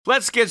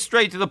Let's get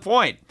straight to the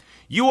point.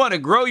 You want to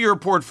grow your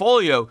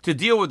portfolio to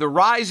deal with the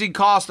rising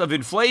cost of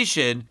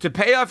inflation, to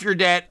pay off your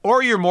debt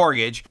or your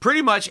mortgage,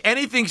 pretty much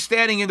anything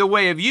standing in the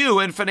way of you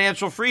and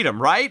financial freedom,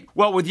 right?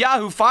 Well, with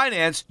Yahoo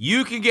Finance,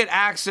 you can get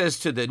access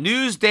to the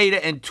news,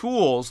 data, and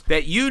tools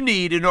that you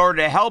need in order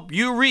to help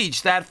you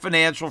reach that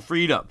financial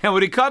freedom. And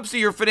when it comes to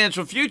your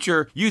financial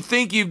future, you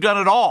think you've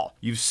done it all.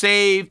 You've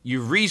saved,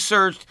 you've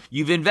researched,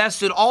 you've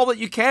invested all that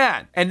you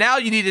can. And now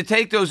you need to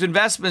take those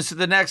investments to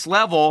the next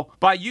level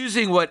by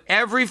using what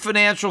every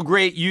financial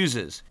great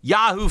uses.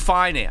 Yahoo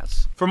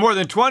Finance. For more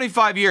than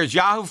 25 years,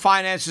 Yahoo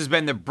Finance has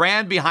been the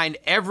brand behind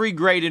every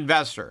great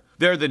investor.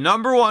 They're the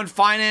 #1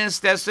 finance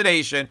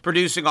destination,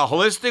 producing a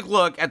holistic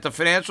look at the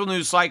financial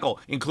news cycle,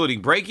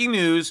 including breaking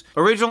news,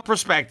 original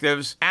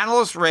perspectives,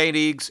 analyst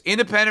ratings,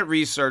 independent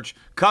research,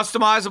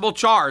 customizable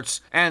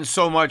charts, and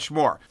so much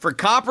more. For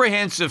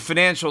comprehensive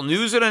financial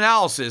news and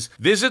analysis,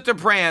 visit the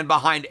brand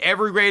behind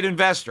every great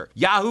investor,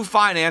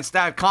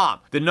 yahoofinance.com,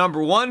 the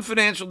 #1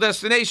 financial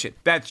destination.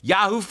 That's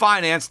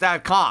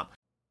yahoofinance.com.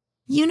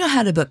 You know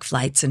how to book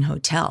flights and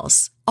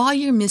hotels. All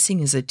you're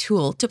missing is a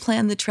tool to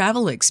plan the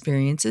travel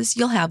experiences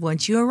you'll have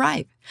once you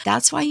arrive.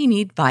 That's why you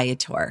need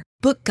Viator.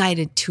 Book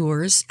guided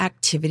tours,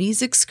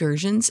 activities,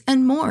 excursions,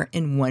 and more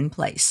in one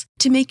place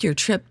to make your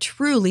trip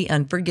truly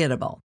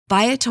unforgettable.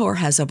 Viator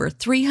has over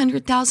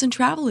 300,000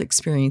 travel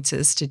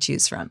experiences to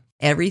choose from.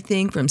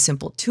 Everything from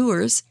simple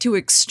tours to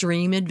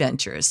extreme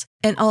adventures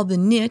and all the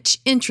niche,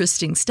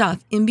 interesting stuff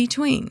in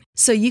between.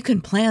 So you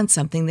can plan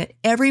something that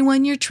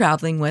everyone you're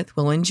traveling with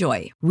will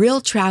enjoy. Real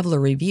traveler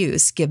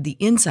reviews give the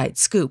inside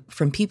scoop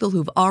from people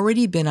who've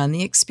already been on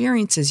the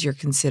experiences you're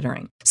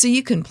considering. So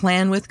you can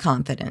plan with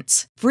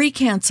confidence. Free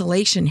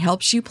cancellation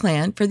helps you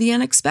plan for the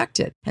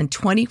unexpected. And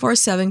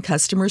 24/7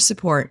 customer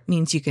support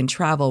means you can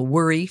travel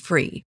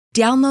worry-free.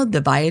 Download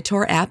the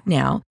Viator app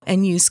now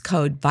and use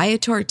code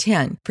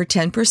Viator10 for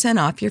 10%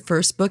 off your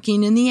first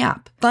booking in the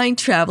app. Find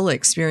travel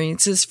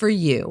experiences for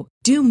you.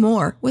 Do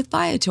more with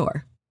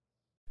Viator.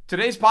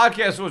 Today's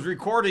podcast was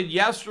recorded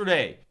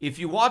yesterday. If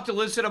you want to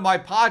listen to my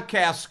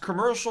podcasts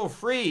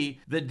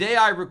commercial-free the day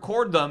I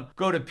record them,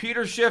 go to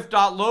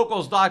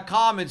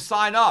peterschiff.locals.com and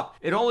sign up.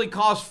 It only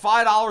costs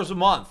 $5 a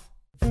month.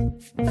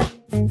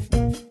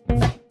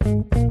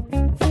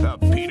 The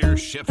Peter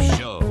Schiff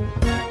Show.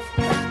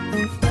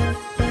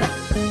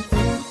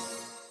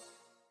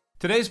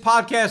 Today's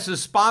podcast is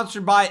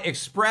sponsored by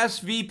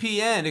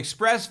ExpressVPN.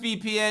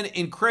 ExpressVPN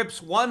encrypts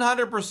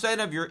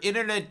 100% of your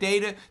internet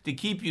data to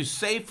keep you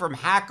safe from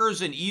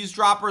hackers and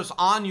eavesdroppers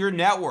on your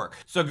network.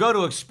 So go to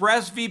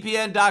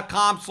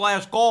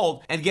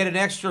expressvpn.com/gold and get an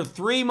extra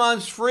 3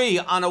 months free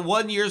on a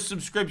 1-year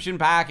subscription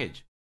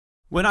package.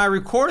 When I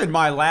recorded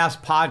my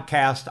last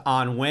podcast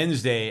on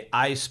Wednesday,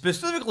 I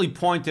specifically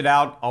pointed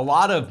out a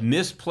lot of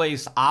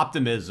misplaced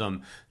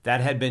optimism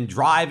that had been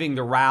driving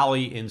the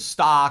rally in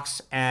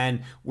stocks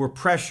and were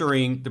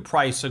pressuring the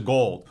price of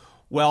gold.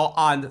 Well,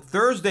 on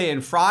Thursday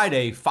and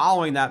Friday,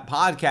 following that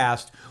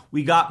podcast,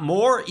 we got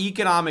more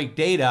economic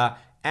data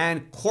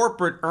and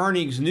corporate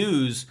earnings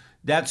news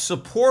that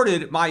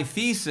supported my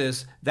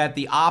thesis that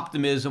the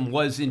optimism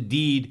was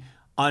indeed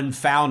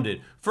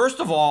unfounded. First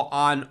of all,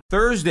 on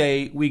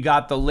Thursday, we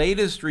got the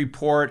latest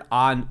report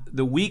on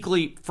the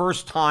weekly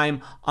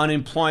first-time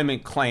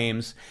unemployment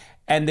claims,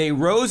 and they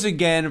rose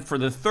again for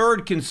the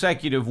third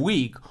consecutive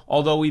week.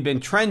 Although we've been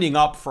trending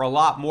up for a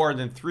lot more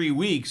than 3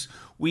 weeks,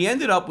 we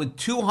ended up with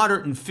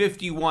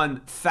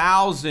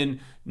 251,000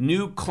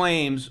 new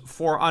claims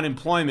for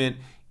unemployment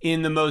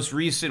in the most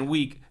recent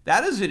week.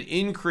 That is an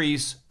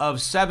increase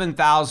of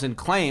 7,000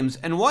 claims.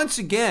 And once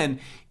again,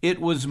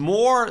 it was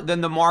more than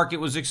the market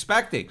was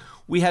expecting.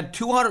 We had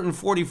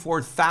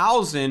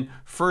 244,000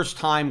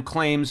 first-time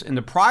claims in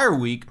the prior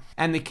week,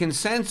 and the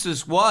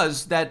consensus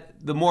was that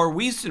the more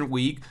recent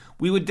week,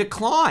 we would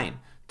decline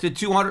to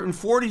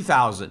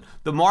 240,000.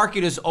 The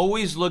market is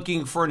always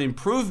looking for an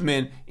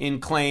improvement in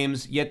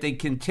claims, yet they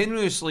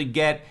continuously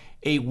get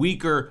a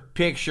weaker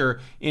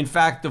picture. In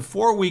fact, the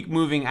 4-week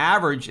moving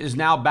average is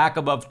now back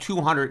above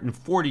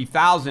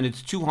 240,000.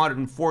 It's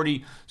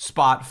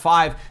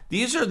 240.5.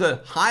 These are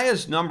the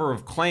highest number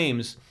of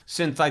claims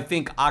since I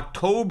think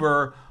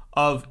October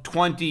of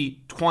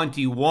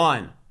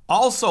 2021.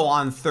 Also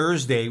on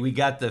Thursday, we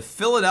got the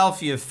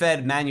Philadelphia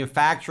Fed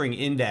Manufacturing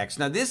Index.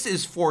 Now, this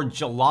is for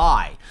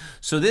July,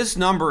 so this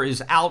number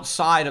is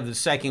outside of the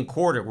second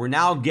quarter. We're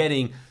now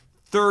getting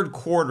third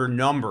quarter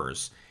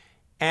numbers.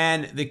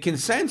 And the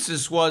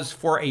consensus was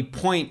for a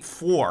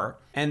 0.4,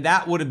 and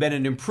that would have been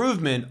an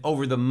improvement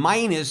over the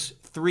minus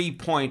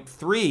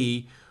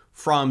 3.3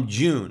 from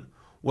June.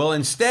 Well,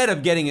 instead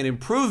of getting an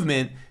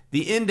improvement,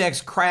 the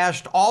index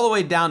crashed all the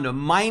way down to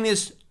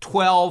minus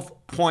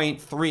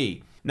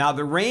 12.3. Now,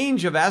 the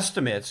range of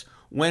estimates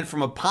went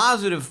from a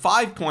positive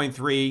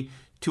 5.3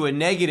 to a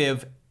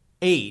negative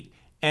 8,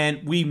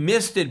 and we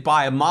missed it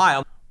by a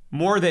mile,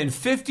 more than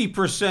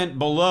 50%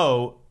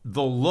 below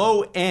the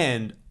low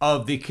end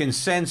of the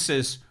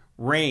consensus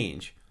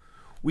range.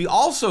 We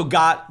also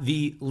got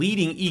the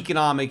leading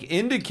economic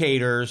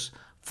indicators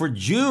for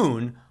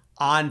June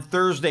on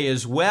Thursday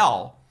as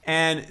well.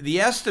 and the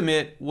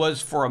estimate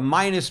was for a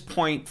minus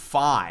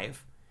 0.5,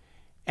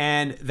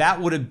 and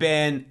that would have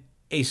been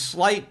a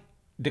slight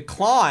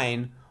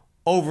decline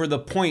over the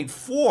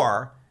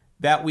 0.4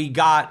 that we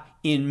got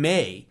in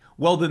May.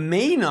 Well, the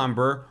May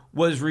number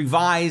was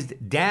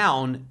revised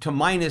down to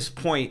minus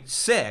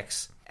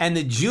 0.6, and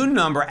the June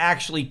number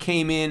actually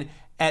came in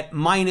at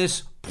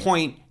minus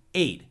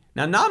 0.8.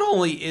 Now, not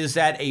only is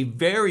that a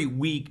very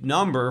weak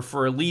number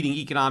for a leading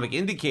economic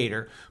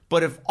indicator,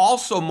 but it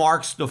also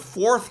marks the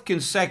fourth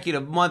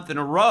consecutive month in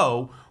a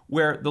row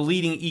where the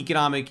leading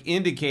economic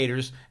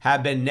indicators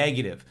have been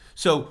negative.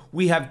 So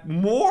we have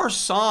more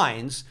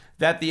signs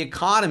that the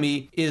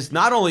economy is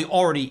not only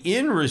already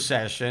in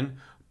recession,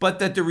 but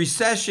that the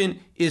recession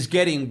is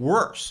getting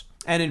worse.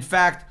 And in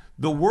fact,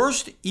 the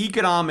worst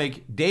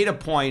economic data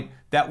point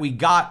that we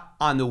got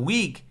on the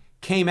week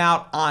came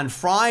out on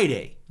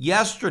Friday,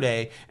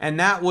 yesterday, and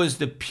that was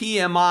the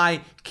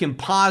PMI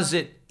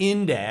composite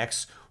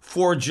index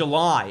for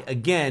July.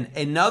 Again,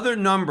 another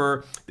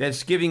number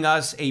that's giving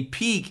us a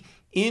peek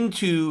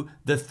into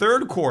the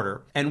third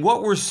quarter. And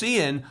what we're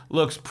seeing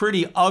looks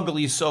pretty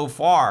ugly so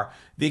far.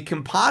 The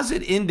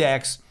composite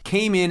index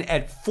came in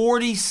at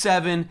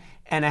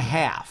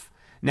 47.5.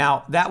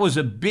 Now, that was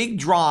a big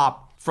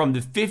drop from the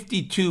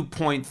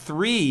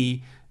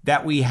 52.3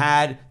 that we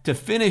had to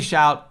finish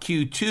out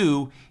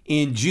Q2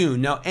 in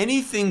June. Now,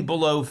 anything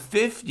below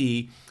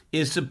 50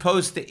 is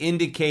supposed to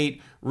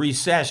indicate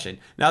recession.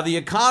 Now, the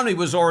economy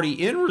was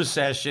already in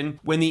recession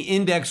when the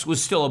index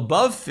was still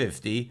above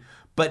 50,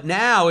 but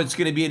now it's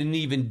going to be in an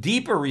even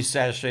deeper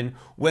recession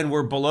when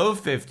we're below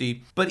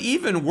 50. But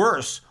even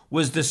worse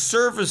was the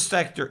service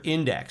sector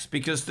index,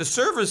 because the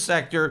service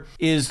sector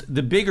is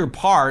the bigger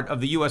part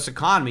of the U.S.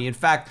 economy. In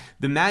fact,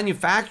 the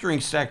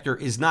manufacturing sector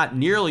is not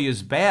nearly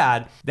as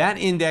bad. That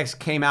index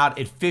came out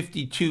at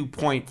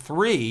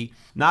 52.3,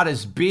 not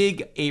as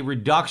big a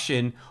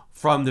reduction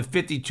from the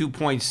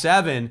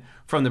 52.7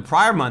 from the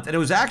prior month. And it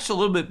was actually a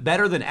little bit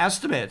better than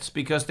estimates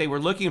because they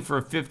were looking for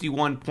a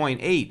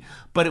 51.8.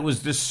 But it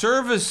was the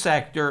service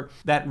sector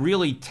that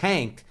really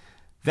tanked.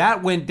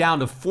 That went down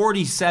to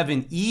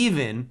 47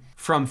 even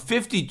from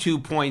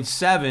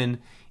 52.7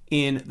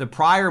 in the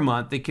prior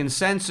month. The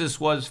consensus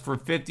was for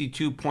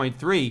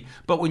 52.3.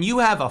 But when you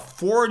have a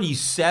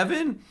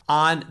 47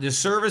 on the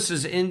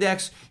services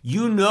index,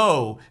 you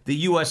know the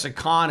U.S.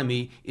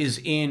 economy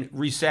is in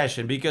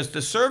recession, because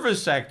the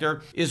service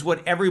sector is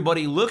what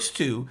everybody looks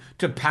to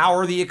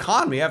power the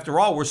economy. After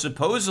all, we're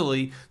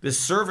supposedly the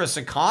service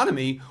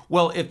economy.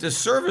 Well, if the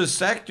service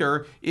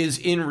sector is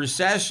in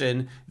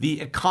recession,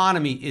 the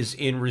economy is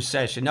in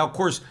recession. Now, of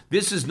course,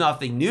 this is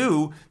nothing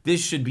new.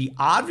 This should be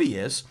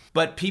obvious,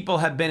 but people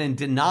have been in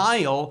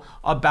denial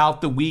about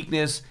the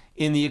weakness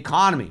in the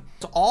economy.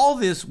 So all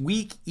this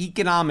weak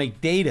economic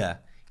data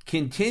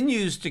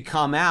continues to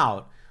come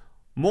out.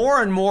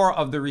 More and more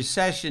of the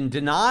recession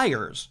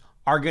deniers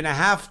are going to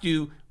have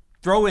to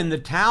throw in the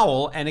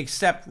towel and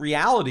accept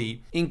reality,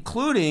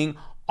 including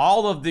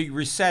all of the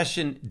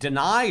recession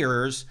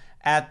deniers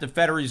at the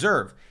Federal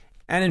Reserve.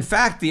 And in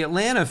fact, the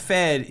Atlanta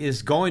Fed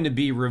is going to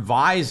be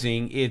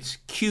revising its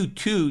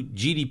Q2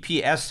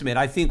 GDP estimate,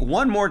 I think,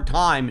 one more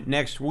time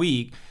next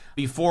week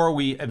before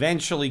we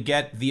eventually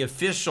get the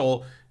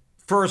official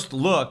first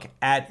look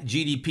at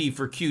GDP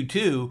for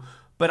Q2.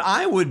 But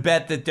I would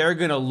bet that they're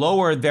going to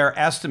lower their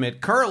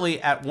estimate,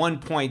 currently at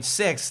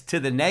 1.6 to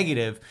the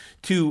negative,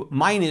 to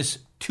minus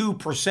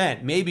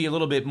 2%, maybe a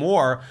little bit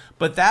more.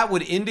 But that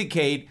would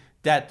indicate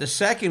that the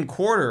second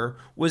quarter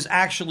was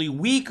actually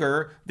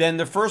weaker than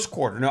the first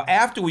quarter. Now,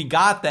 after we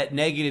got that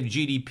negative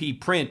GDP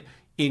print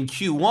in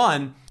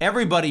Q1,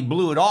 everybody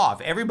blew it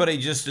off. Everybody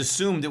just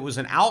assumed it was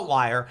an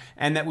outlier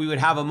and that we would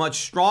have a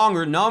much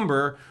stronger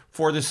number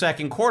for the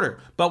second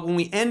quarter. But when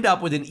we end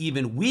up with an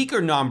even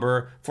weaker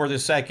number for the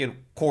second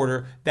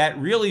quarter, that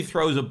really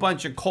throws a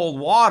bunch of cold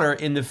water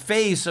in the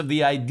face of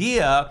the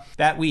idea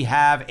that we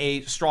have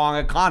a strong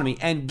economy.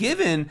 And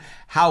given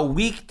how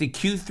weak the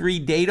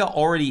Q3 data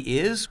already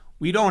is,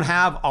 we don't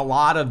have a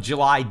lot of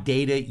July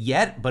data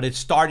yet, but it's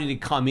starting to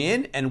come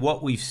in, and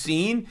what we've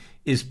seen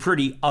is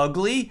pretty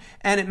ugly.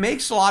 And it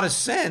makes a lot of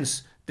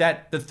sense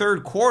that the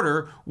third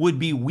quarter would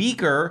be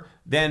weaker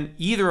than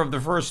either of the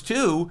first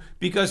two,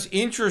 because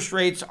interest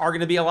rates are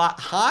going to be a lot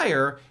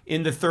higher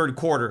in the third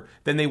quarter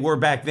than they were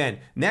back then.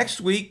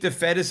 Next week, the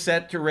Fed is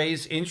set to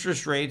raise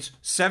interest rates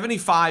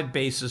 75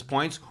 basis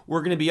points.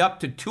 We're going to be up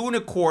to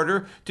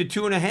 2.25 to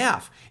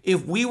 2.5.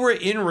 If we were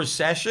in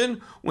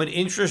recession when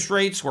interest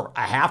rates were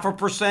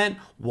 0.5%,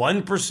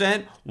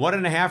 1%,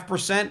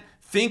 1.5%,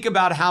 think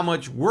about how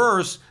much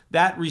worse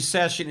that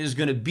recession is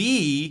going to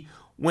be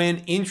when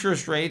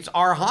interest rates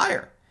are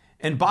higher.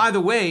 And by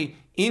the way,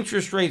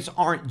 interest rates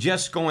aren't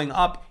just going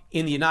up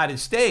in the United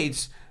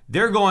States,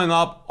 they're going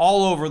up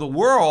all over the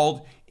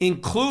world,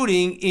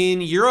 including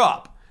in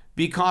Europe.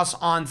 Because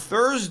on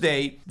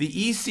Thursday, the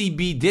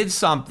ECB did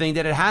something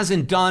that it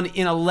hasn't done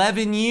in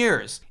 11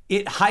 years.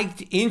 It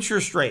hiked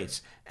interest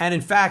rates. And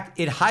in fact,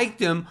 it hiked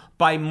them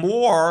by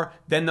more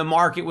than the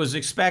market was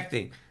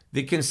expecting.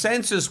 the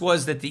consensus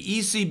was that the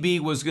ECB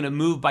was going to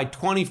move by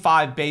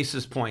 25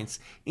 basis points.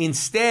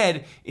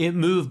 Instead, it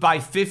moved by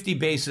 50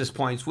 basis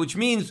points, which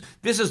means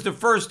this is the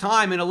first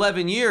time in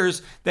 11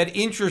 years that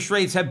interest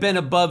rates have been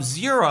above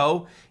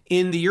zero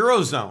in the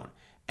Eurozone.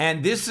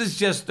 And this is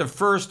just the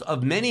first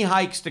of many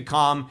hikes to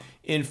come.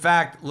 In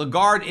fact,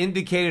 Lagarde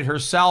indicated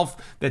herself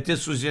that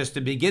this was just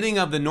the beginning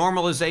of the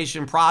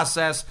normalization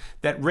process,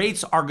 that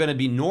rates are going to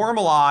be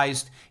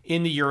normalized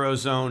in the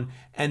Eurozone,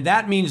 and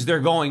that means they're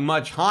going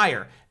much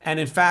higher. And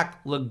in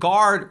fact,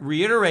 Lagarde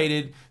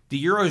reiterated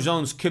the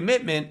Eurozone's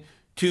commitment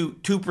to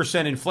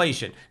 2%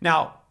 inflation.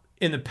 Now,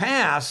 in the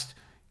past,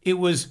 it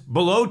was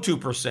below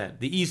 2%.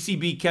 The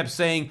ECB kept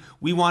saying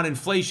we want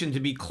inflation to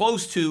be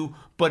close to,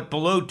 but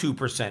below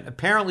 2%.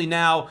 Apparently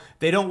now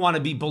they don't want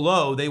to be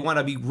below, they want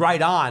to be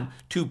right on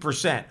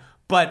 2%.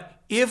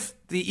 But if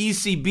the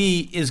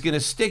ECB is going to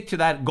stick to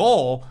that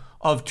goal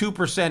of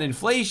 2%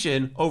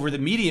 inflation over the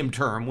medium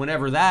term,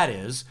 whenever that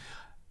is,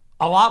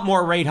 a lot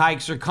more rate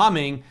hikes are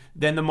coming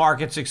than the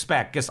markets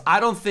expect, because I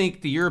don't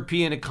think the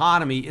European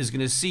economy is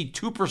going to see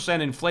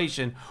 2%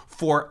 inflation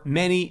for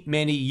many,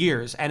 many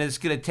years. And it's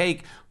going to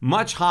take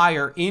much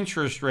higher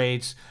interest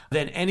rates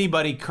than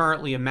anybody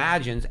currently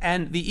imagines.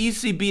 And the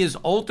ECB is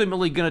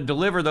ultimately going to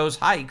deliver those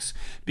hikes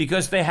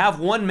because they have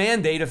one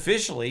mandate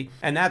officially,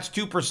 and that's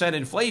 2%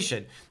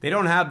 inflation. They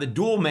don't have the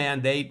dual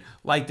mandate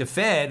like the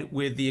Fed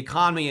with the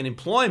economy and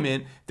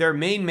employment. Their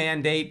main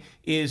mandate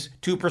is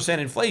 2%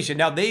 inflation.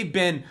 Now, they've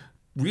been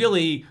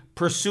really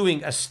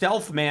pursuing a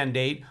stealth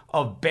mandate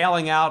of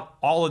bailing out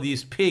all of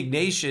these pig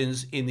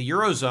nations in the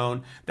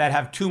Eurozone that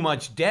have too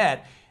much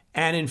debt.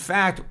 And in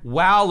fact,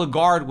 while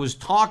Lagarde was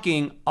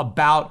talking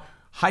about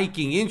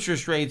hiking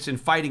interest rates and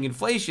fighting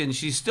inflation,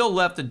 she still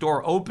left the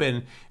door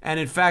open. And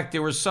in fact,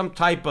 there was some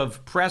type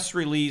of press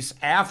release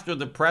after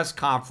the press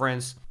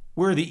conference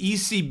where the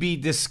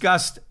ECB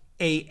discussed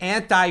a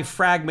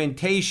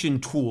anti-fragmentation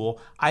tool,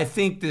 I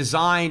think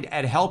designed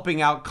at helping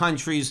out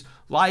countries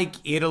like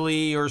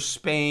Italy or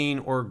Spain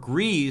or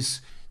Greece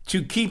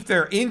to keep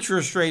their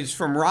interest rates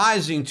from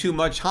rising too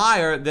much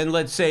higher than,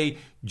 let's say,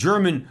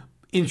 German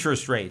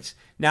interest rates.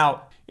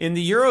 Now, in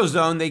the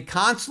Eurozone, they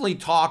constantly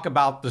talk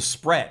about the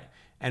spread.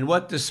 And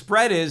what the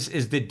spread is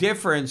the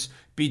difference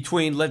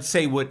between, let's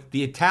say, what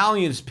the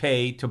Italians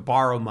pay to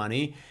borrow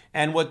money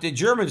and what the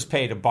Germans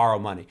pay to borrow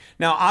money.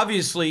 Now,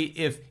 obviously,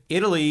 if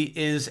Italy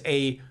is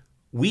a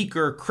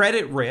weaker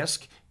credit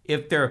risk,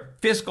 if their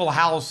fiscal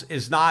house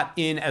is not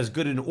in as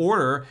good an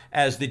order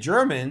as the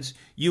Germans,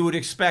 you would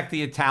expect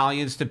the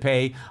Italians to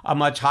pay a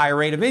much higher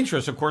rate of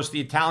interest. Of course,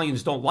 the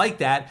Italians don't like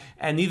that,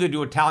 and neither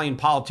do Italian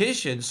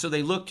politicians. So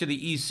they look to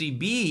the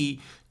ECB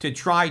to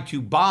try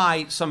to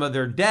buy some of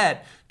their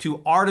debt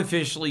to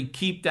artificially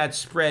keep that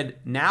spread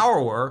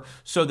narrower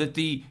so that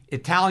the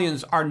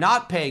Italians are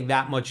not paying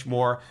that much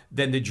more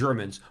than the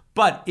Germans.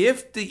 But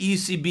if the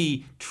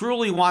ECB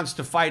truly wants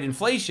to fight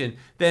inflation,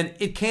 then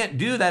it can't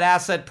do that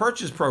asset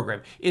purchase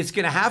program. It's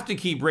going to have to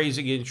keep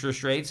raising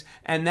interest rates,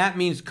 and that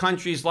means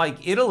countries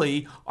like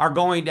Italy are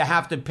going to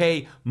have to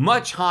pay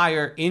much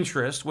higher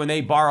interest when they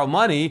borrow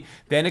money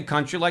than a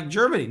country like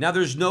Germany. Now,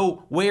 there's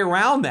no way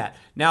around that.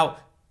 Now,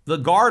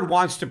 Lagarde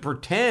wants to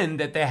pretend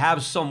that they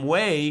have some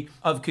way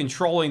of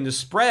controlling the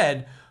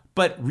spread,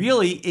 but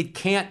really it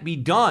can't be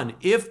done.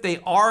 If they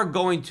are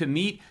going to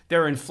meet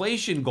their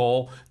inflation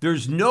goal,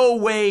 there's no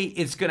way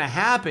it's going to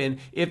happen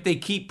if they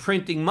keep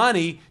printing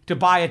money to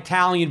buy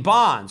Italian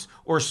bonds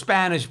or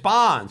Spanish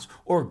bonds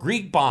or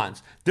Greek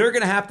bonds. They're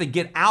going to have to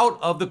get out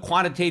of the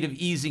quantitative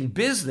easing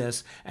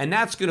business, and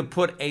that's going to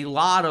put a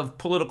lot of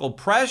political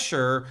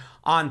pressure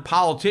on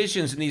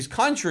politicians in these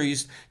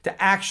countries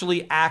to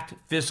actually act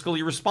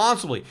fiscally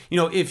responsibly. You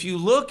know, if you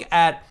look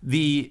at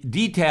the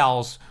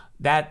details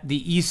that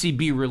the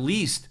ECB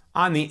released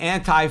on the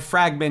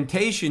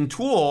anti-fragmentation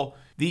tool,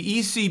 the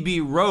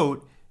ECB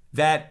wrote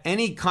that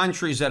any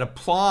countries that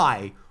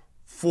apply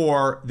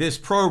for this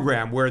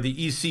program where the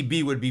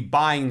ECB would be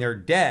buying their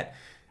debt,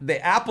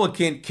 the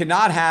applicant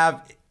cannot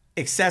have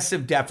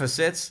excessive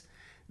deficits,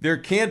 there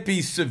can't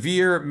be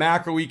severe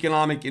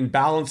macroeconomic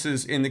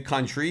imbalances in the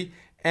country,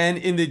 and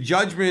in the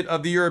judgment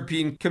of the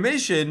European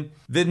Commission,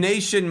 the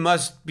nation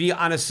must be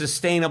on a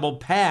sustainable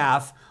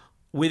path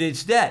with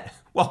its debt.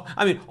 Well,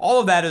 I mean, all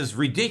of that is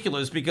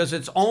ridiculous because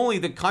it's only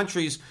the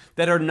countries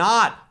that are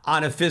not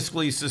on a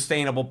fiscally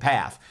sustainable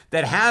path,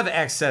 that have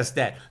excess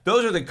debt.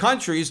 Those are the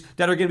countries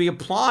that are going to be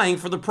applying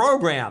for the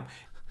program.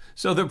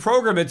 So the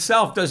program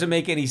itself doesn't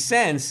make any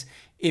sense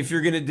if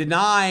you're going to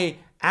deny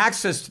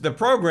access to the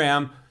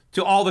program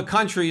to all the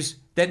countries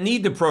that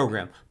need the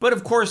program. But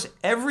of course,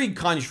 every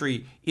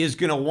country is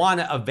going to want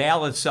to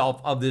avail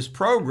itself of this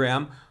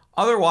program.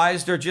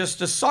 Otherwise, they're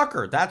just a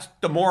sucker. That's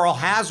the moral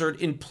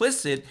hazard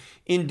implicit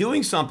in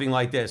doing something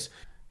like this.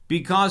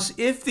 Because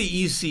if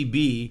the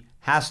ECB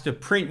has to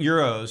print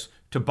euros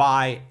to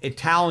buy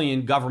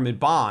Italian government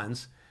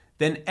bonds,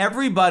 then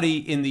everybody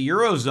in the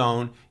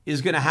Eurozone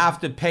is going to have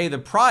to pay the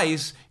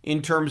price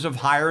in terms of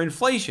higher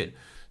inflation.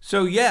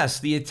 So yes,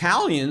 the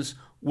Italians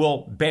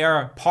will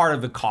bear part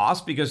of the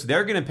cost because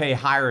they're going to pay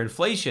higher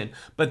inflation,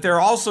 but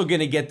they're also going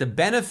to get the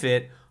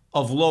benefit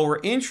of lower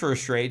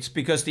interest rates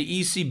because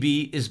the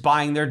ECB is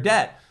buying their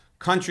debt.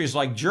 Countries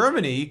like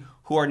Germany,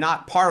 who are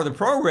not part of the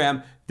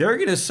program, they're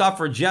going to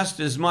suffer just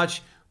as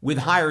much with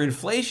higher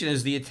inflation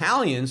as the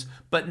Italians,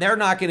 but they're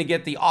not going to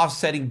get the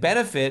offsetting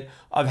benefit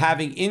of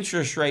having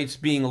interest rates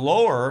being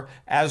lower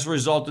as a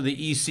result of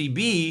the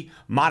ECB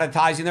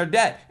monetizing their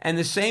debt. And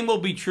the same will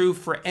be true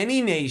for any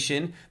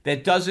nation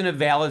that doesn't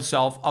avail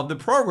itself of the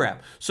program.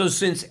 So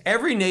since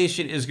every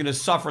nation is going to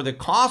suffer the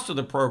cost of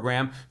the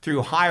program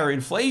through higher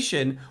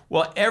inflation,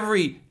 well,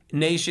 every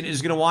nation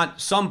is going to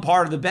want some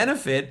part of the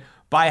benefit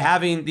by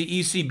having the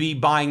ECB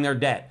buying their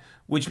debt,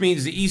 which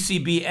means the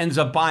ECB ends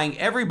up buying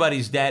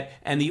everybody's debt,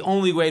 and the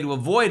only way to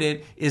avoid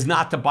it is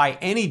not to buy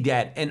any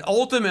debt. And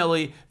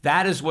ultimately,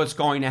 that is what's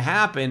going to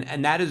happen,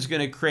 and that is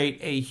going to create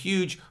a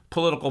huge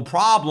political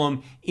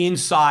problem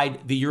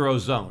inside the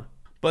Eurozone.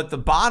 But the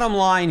bottom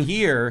line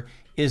here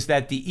is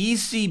that the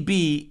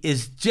ECB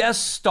is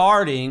just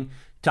starting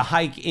to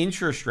hike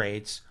interest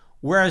rates,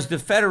 whereas the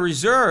Federal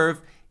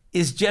Reserve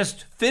is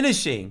just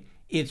finishing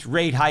its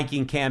rate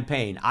hiking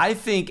campaign. I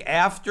think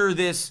after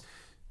this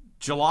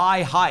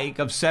July hike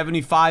of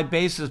 75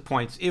 basis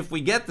points, if we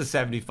get the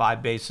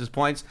 75 basis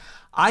points,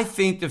 I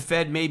think the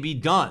Fed may be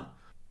done.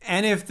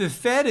 And if the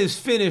Fed is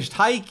finished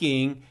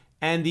hiking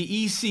and the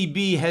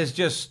ECB has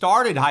just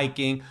started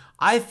hiking,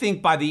 I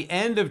think by the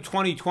end of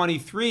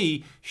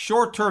 2023,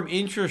 short-term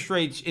interest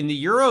rates in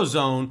the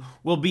Eurozone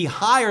will be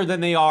higher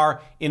than they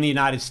are in the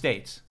United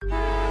States.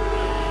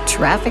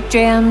 Traffic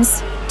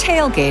jams,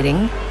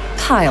 tailgating,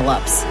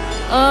 pile-ups.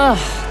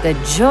 Ugh, the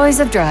joys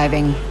of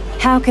driving.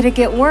 How could it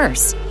get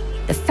worse?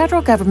 The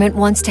federal government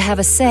wants to have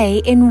a say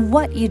in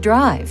what you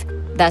drive.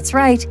 That's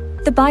right.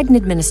 The Biden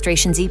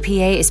administration's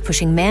EPA is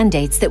pushing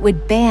mandates that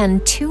would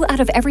ban 2 out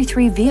of every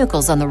 3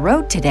 vehicles on the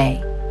road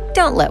today.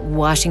 Don't let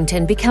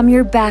Washington become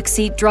your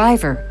backseat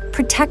driver.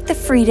 Protect the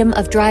freedom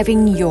of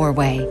driving your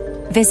way.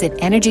 Visit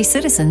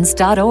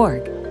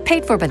EnergyCitizens.org.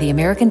 Paid for by the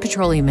American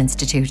Petroleum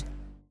Institute.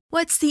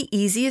 What's the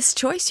easiest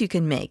choice you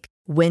can make?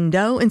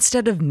 Window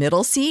instead of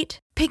middle seat?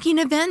 Picking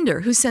a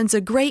vendor who sends a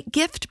great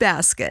gift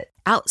basket?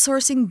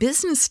 Outsourcing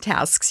business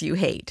tasks you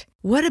hate?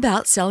 What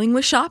about selling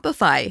with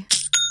Shopify?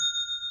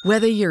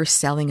 Whether you're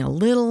selling a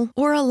little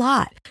or a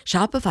lot,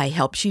 Shopify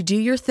helps you do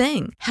your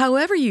thing,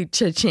 however you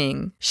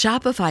cha-ching.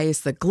 Shopify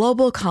is the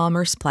global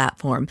commerce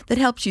platform that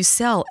helps you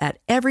sell at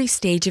every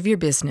stage of your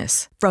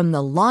business. From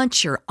the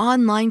launch your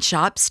online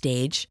shop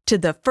stage to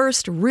the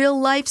first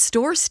real-life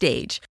store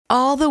stage,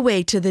 all the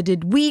way to the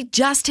did we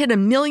just hit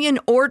 1 million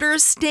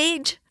orders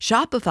stage.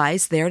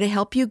 Shopify's there to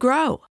help you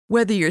grow.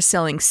 Whether you're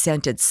selling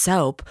scented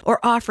soap or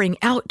offering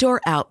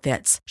outdoor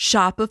outfits,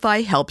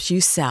 Shopify helps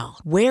you sell.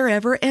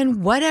 Wherever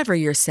and whatever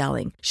you're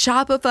selling,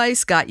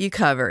 Shopify's got you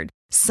covered.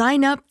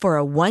 Sign up for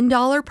a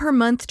 $1 per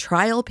month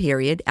trial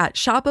period at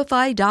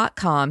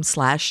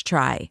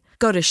shopify.com/try.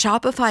 Go to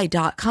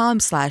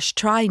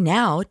shopify.com/try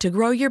now to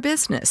grow your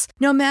business,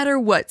 no matter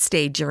what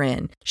stage you're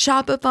in.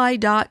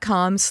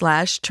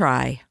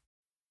 Shopify.com/try.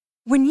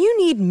 When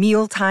you need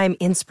mealtime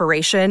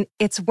inspiration,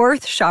 it's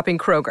worth shopping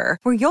Kroger,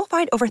 where you'll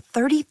find over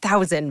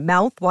 30,000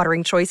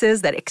 mouth-watering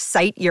choices that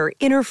excite your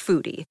inner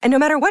foodie. And no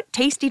matter what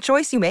tasty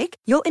choice you make,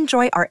 you'll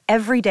enjoy our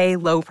everyday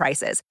low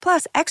prices,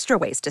 plus extra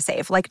ways to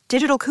save, like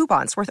digital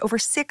coupons worth over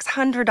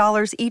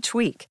 $600 each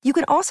week. You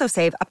can also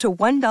save up to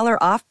 $1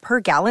 off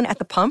per gallon at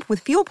the pump with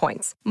fuel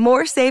points.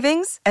 More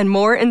savings and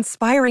more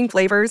inspiring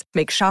flavors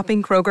make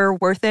shopping Kroger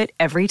worth it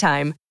every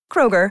time.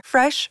 Kroger,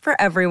 fresh for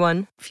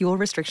everyone. Fuel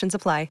restrictions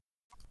apply.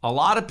 A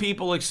lot of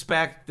people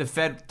expect the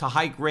Fed to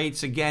hike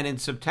rates again in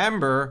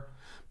September,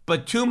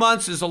 but 2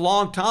 months is a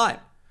long time.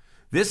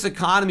 This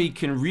economy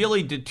can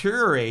really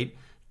deteriorate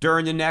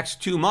during the next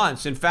 2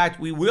 months. In fact,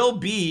 we will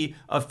be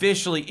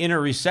officially in a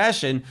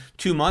recession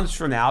 2 months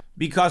from now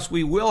because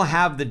we will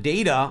have the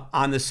data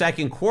on the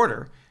second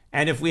quarter.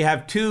 And if we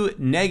have 2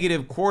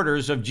 negative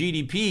quarters of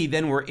GDP,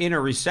 then we're in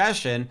a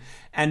recession.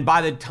 And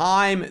by the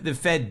time the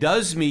Fed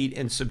does meet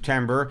in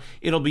September,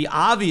 it'll be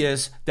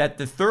obvious that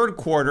the third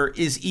quarter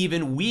is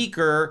even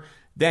weaker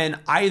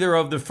than either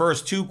of the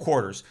first 2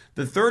 quarters.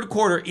 The third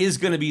quarter is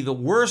going to be the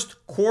worst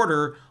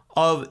quarter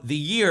of the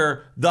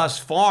year thus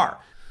far.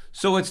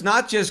 So it's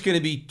not just going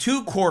to be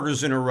 2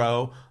 quarters in a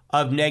row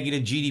of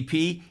negative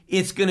GDP.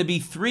 It's going to be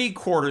 3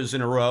 quarters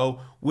in a row,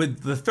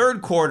 with the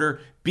third quarter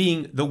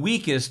being the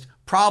weakest,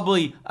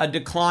 probably a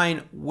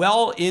decline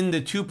well in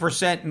the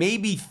 2%,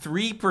 maybe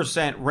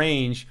 3%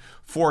 range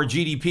for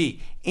GDP.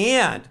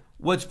 And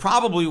what's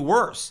probably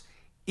worse,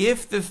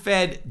 if the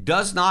Fed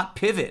does not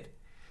pivot,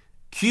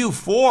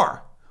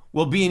 Q4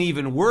 will be an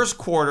even worse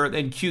quarter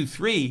than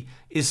Q3,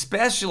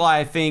 especially,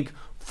 I think,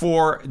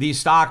 for the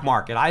stock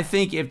market. I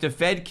think if the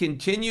Fed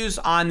continues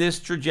on this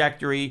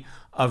trajectory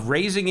of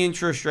raising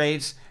interest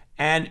rates,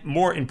 and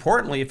more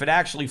importantly, if it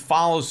actually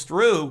follows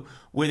through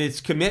with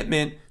its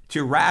commitment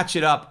to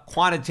ratchet up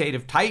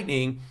quantitative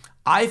tightening,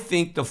 I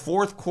think the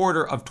fourth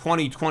quarter of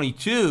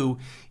 2022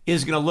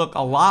 is going to look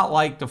a lot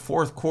like the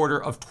fourth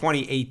quarter of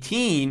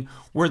 2018,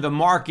 where the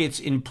markets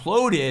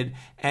imploded,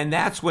 and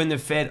that's when the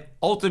Fed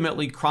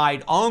ultimately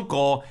cried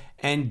uncle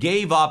and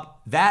gave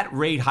up that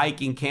rate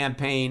hiking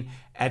campaign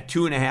at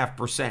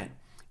 2.5%.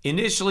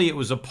 Initially, it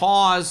was a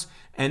pause,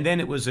 and then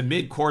it was a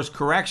mid-course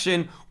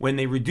correction when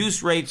they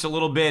reduced rates a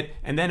little bit.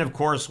 And then, of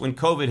course, when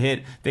COVID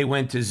hit, they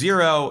went to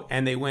zero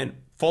and they went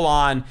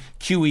full-on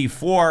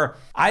QE4.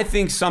 I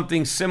think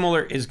something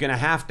similar is going to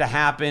have to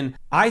happen.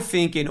 I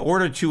think in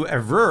order to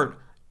avert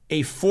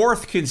a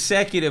fourth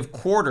consecutive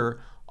quarter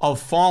of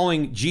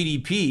falling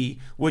GDP,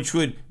 which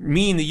would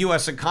mean the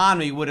U.S.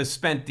 economy would have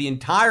spent the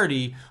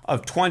entirety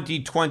of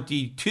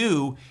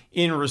 2022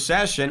 in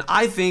recession,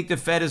 I think the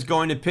Fed is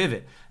going to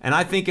pivot. And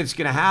I think it's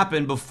going to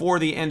happen before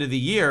the end of the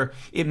year.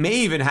 It may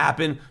even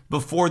happen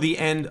before the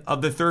end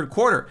of the third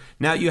quarter.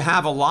 Now, you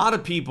have a lot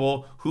of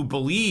people who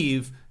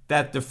believe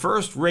that the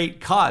first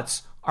rate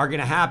cuts are going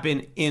to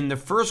happen in the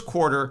first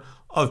quarter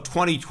of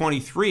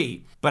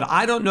 2023. But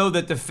I don't know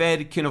that the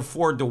Fed can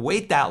afford to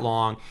wait that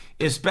long,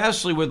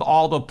 especially with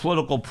all the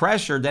political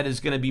pressure that is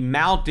going to be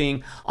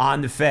mounting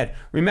on the Fed.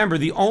 Remember,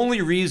 the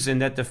only reason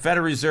that the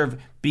Federal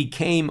Reserve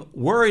became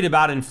worried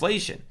about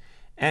inflation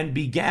and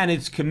began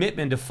its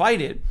commitment to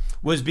fight it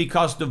was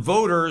because the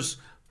voters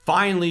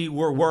finally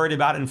were worried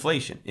about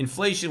inflation.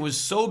 Inflation was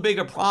so big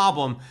a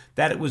problem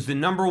that it was the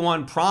number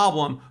one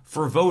problem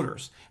for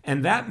voters.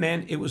 And that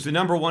meant it was the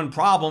number one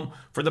problem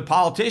for the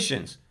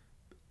politicians,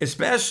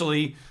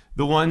 especially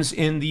the ones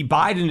in the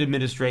Biden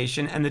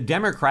administration and the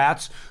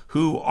Democrats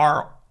who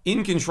are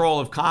in control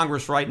of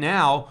Congress right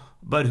now,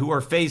 but who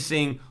are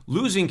facing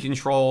losing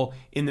control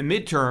in the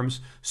midterms.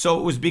 So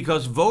it was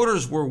because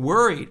voters were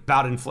worried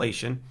about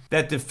inflation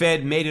that the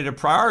Fed made it a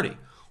priority.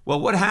 Well,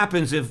 what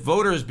happens if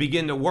voters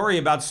begin to worry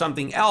about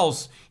something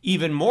else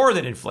even more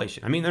than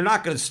inflation? I mean, they're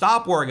not going to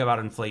stop worrying about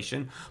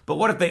inflation, but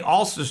what if they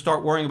also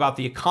start worrying about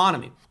the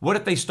economy? What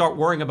if they start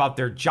worrying about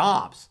their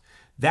jobs?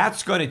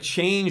 That's going to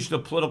change the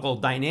political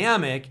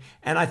dynamic,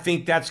 and I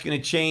think that's going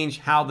to change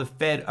how the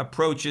Fed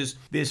approaches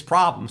this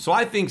problem. So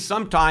I think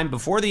sometime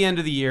before the end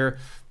of the year,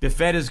 the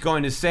Fed is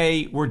going to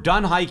say, we're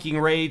done hiking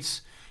rates.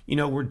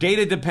 We're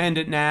data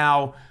dependent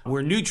now.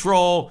 We're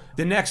neutral.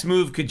 The next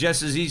move could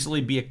just as easily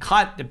be a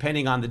cut,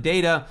 depending on the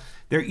data.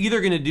 They're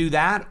either going to do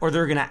that or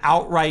they're going to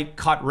outright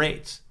cut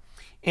rates.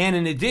 And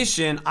in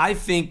addition, I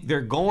think they're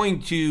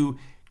going to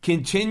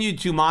continue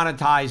to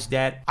monetize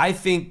debt. I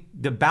think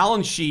the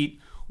balance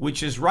sheet,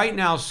 which is right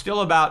now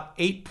still about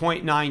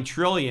 8.9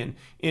 trillion.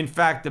 In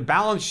fact, the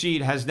balance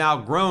sheet has now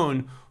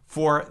grown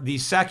for the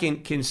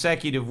second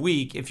consecutive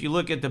week. If you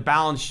look at the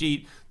balance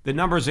sheet, the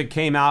numbers that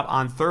came out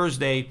on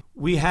Thursday,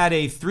 we had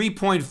a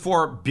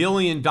 $3.4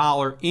 billion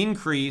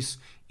increase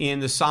in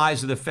the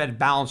size of the Fed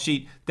balance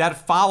sheet.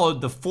 That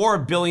followed the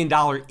 $4 billion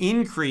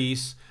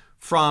increase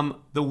from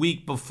the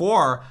week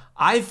before.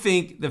 I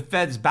think the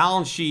Fed's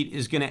balance sheet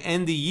is going to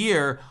end the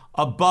year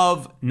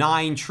above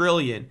 9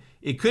 trillion.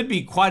 It could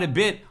be quite a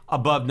bit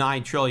above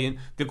 9 trillion.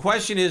 The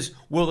question is,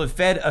 will the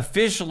Fed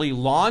officially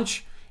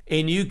launch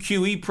a new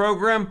QE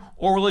program,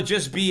 or will it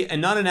just be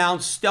an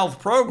unannounced stealth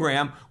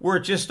program where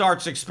it just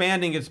starts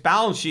expanding its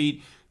balance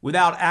sheet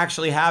without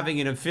actually having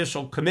an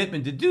official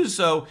commitment to do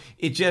so?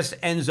 It just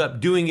ends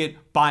up doing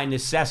it by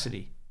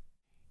necessity.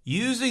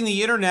 Using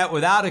the internet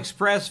without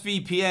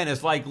ExpressVPN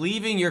is like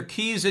leaving your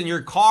keys in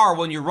your car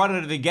when you're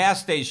running to the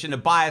gas station to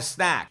buy a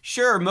snack.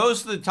 Sure,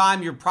 most of the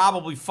time you're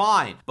probably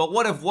fine, but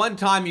what if one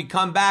time you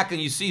come back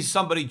and you see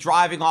somebody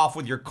driving off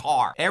with your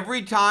car?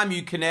 Every time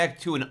you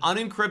connect to an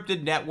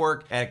unencrypted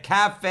network at a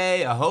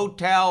cafe, a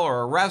hotel,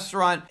 or a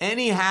restaurant,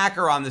 any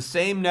hacker on the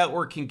same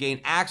network can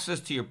gain access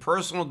to your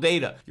personal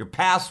data, your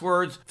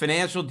passwords,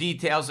 financial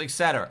details,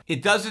 etc.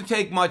 It doesn't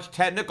take much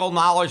technical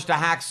knowledge to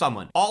hack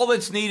someone. All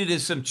that's needed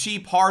is some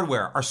cheap hardware.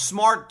 Our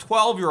smart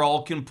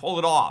 12-year-old can pull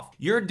it off.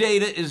 Your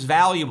data is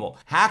valuable.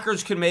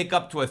 Hackers can make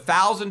up to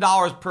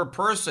 $1,000 per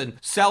person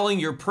selling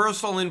your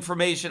personal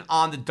information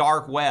on the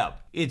dark web.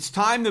 It's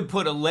time to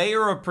put a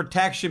layer of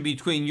protection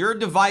between your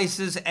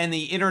devices and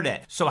the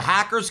internet so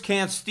hackers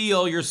can't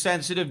steal your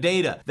sensitive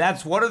data.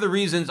 That's one of the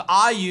reasons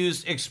I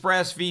use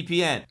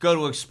ExpressVPN. Go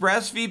to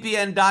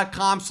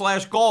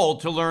expressvpn.com/gold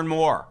to learn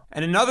more.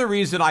 And another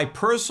reason I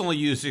personally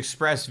use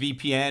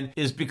ExpressVPN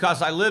is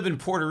because I live in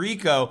Puerto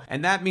Rico,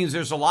 and that means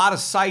there's a lot of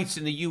sites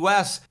in the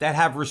US that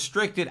have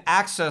restricted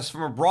access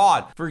from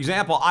abroad. For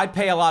example, I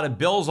pay a lot of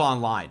bills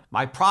online.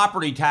 My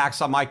property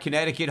tax on my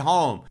Connecticut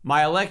home,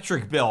 my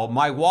electric bill,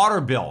 my water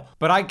bill,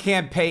 but I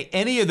can't pay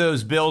any of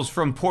those bills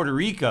from Puerto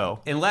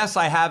Rico unless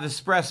I have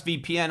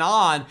ExpressVPN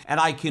on, and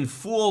I can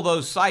fool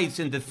those sites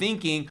into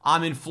thinking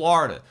I'm in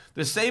Florida.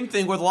 The same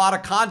thing with a lot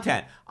of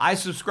content. I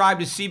subscribe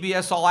to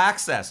CBS All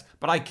Access,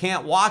 but I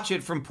can't watch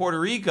it from Puerto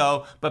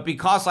Rico. But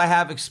because I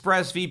have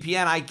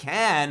ExpressVPN, I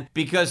can,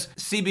 because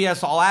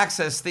CBS All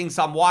Access thinks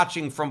I'm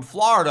watching from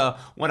Florida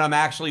when I'm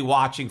actually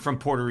watching from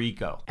Puerto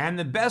Rico. And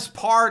the best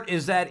part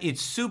is that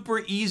it's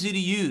super easy to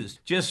use.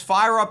 Just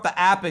fire up the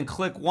app and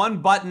click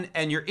one button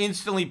and you're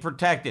instantly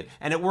protected.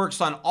 And it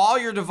works on all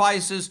your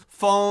devices,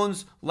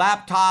 phones,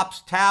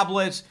 laptops,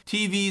 tablets,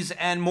 TVs,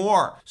 and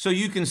more. So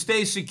you can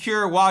stay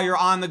secure while you're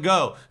on the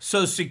go.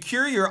 So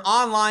secure your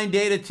online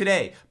data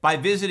today by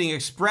visiting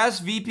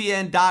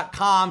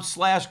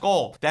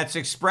expressvpn.com/gold. That's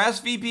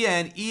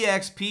expressvpn,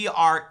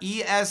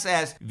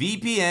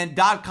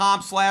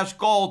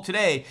 expressvpn.com/gold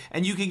today.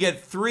 And you can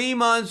get 3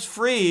 months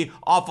free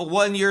off a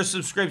 1-year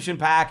subscription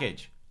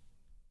package.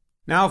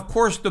 Now, of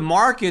course, the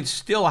markets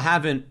still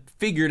haven't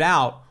figured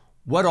out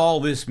what all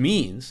this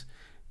means,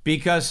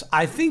 because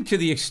I think to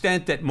the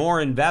extent that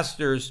more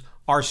investors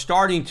are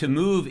starting to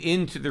move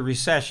into the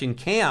recession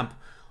camp,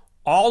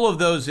 all of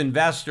those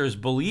investors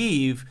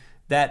believe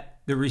that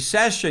the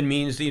recession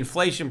means the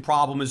inflation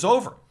problem is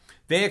over.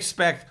 They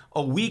expect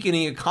a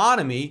weakening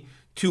economy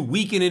to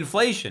weaken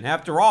inflation.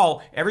 After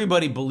all,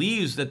 everybody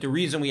believes that the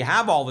reason we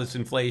have all this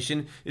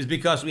inflation is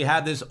because we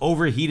have this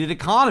overheated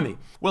economy.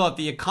 Well, if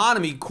the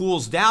economy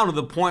cools down to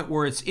the point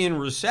where it's in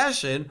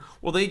recession,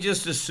 well, they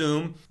just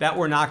assume that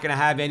we're not going to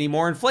have any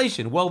more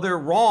inflation. Well, they're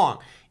wrong.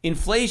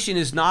 Inflation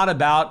is not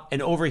about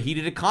an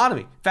overheated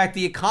economy. In fact,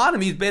 the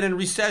economy's been in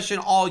recession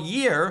all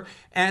year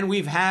and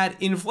we've had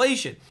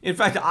inflation. In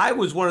fact, I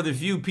was one of the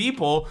few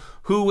people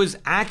who was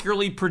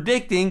accurately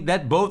predicting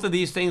that both of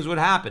these things would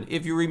happen.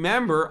 If you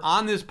remember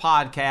on this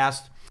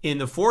podcast in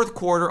the fourth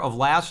quarter of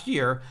last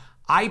year,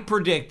 I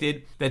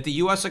predicted that the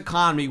U.S.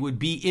 economy would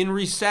be in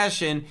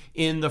recession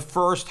in the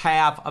first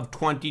half of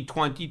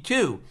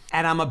 2022.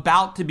 And I'm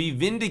about to be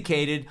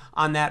vindicated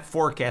on that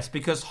forecast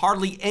because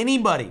hardly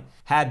anybody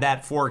had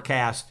that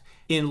forecast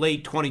in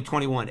late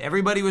 2021.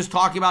 Everybody was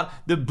talking about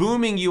the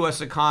booming U.S.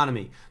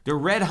 economy, the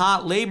red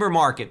hot labor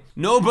market.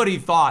 Nobody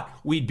thought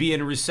we'd be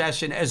in a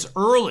recession as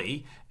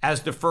early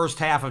as the first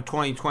half of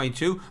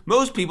 2022.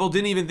 Most people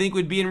didn't even think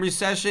we'd be in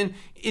recession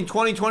in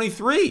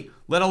 2023,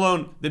 let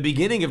alone the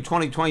beginning of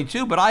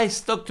 2022. But I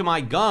stuck to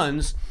my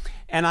guns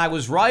and I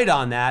was right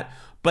on that.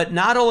 But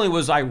not only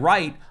was I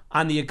right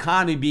on the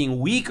economy being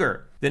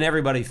weaker than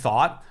everybody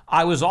thought,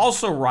 I was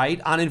also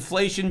right on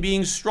inflation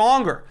being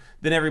stronger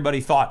than everybody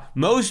thought.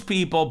 Most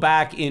people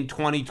back in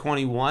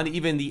 2021,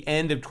 even the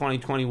end of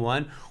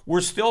 2021,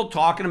 were still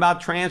talking about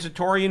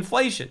transitory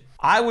inflation.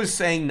 I was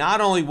saying not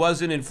only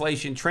wasn't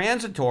inflation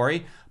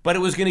transitory, but it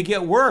was going to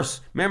get worse.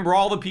 Remember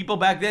all the people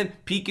back then,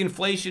 peak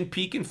inflation.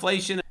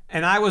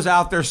 And I was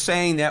out there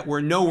saying that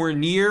we're nowhere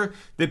near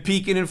the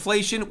peak in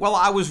inflation. Well,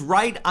 I was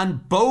right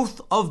on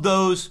both of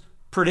those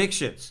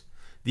predictions.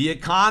 The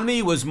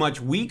economy was much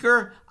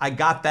weaker. I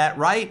got that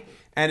right.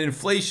 And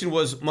inflation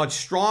was much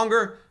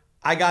stronger.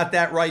 I got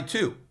that right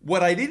too.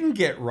 What I didn't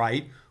get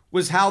right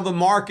was how the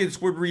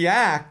markets would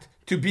react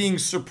to being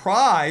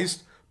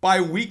surprised by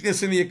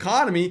weakness in the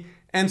economy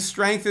and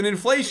strength in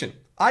inflation.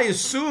 I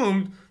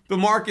assumed the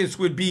markets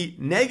would be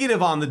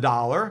negative on the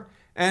dollar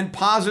and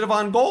positive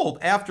on gold.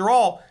 After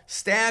all,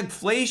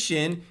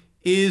 stagflation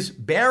is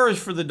bearish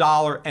for the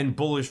dollar and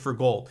bullish for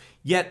gold.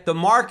 Yet the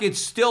markets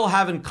still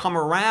haven't come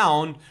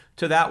around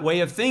to that way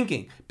of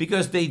thinking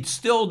because they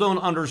still don't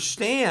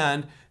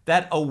understand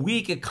that a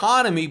weak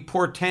economy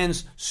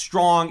portends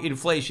strong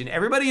inflation.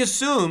 Everybody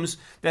assumes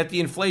that the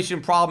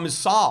inflation problem is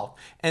solved.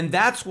 And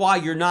that's why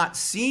you're not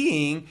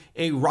seeing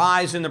a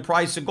rise in the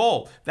price of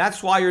gold.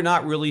 That's why you're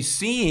not really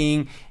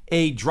seeing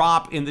a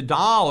drop in the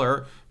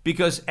dollar,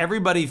 because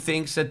everybody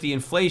thinks that the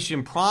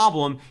inflation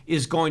problem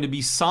is going to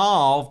be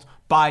solved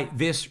by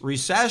this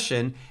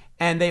recession.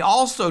 And they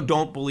also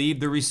don't believe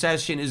the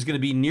recession is going to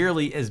be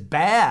nearly as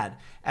bad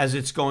as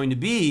it's going to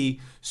be.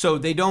 So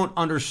they don't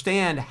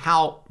understand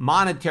how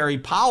monetary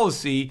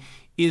policy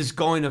is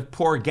going to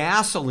pour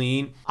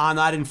gasoline on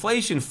that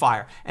inflation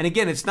fire. And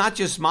again, it's not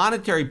just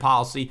monetary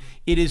policy,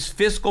 it is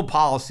fiscal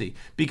policy.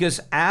 Because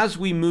as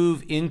we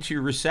move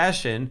into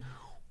recession,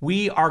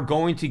 we are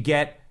going to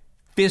get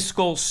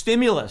fiscal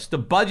stimulus. The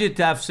budget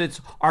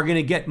deficits are going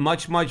to get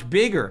much, much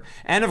bigger.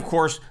 And of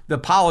course, the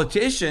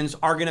politicians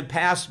are going to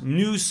pass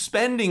new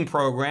spending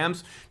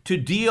programs to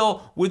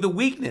deal with the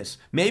weakness.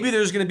 Maybe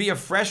there's going to be a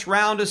fresh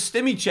round of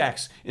stimmy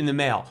checks in the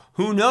mail.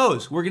 Who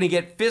knows? We're going to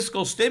get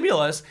fiscal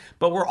stimulus,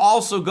 but we're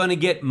also going to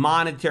get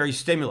monetary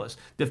stimulus.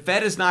 The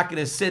Fed is not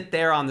going to sit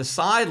there on the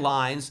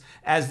sidelines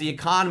as the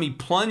economy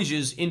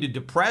plunges into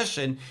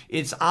depression.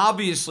 It's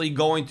obviously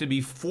going to be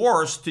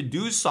forced to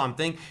do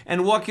something.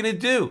 And what can it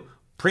do?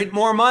 Print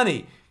more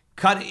money,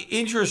 cut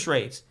interest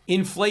rates,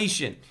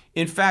 inflation.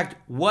 In fact,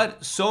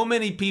 what so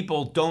many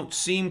people don't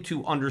seem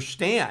to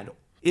understand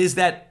is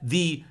that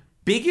the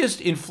biggest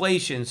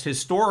inflations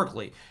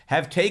historically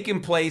have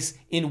taken place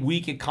in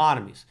weak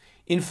economies.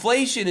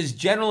 Inflation is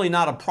generally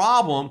not a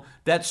problem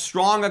that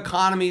strong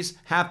economies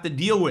have to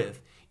deal with.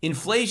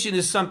 Inflation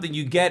is something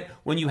you get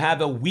when you have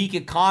a weak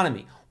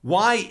economy.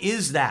 Why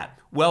is that?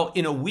 Well,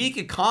 in a weak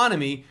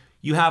economy,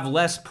 you have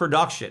less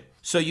production.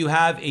 So you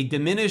have a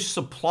diminished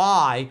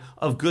supply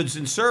of goods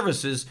and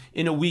services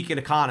in a weak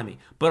economy.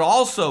 But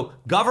also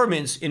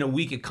governments in a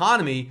weak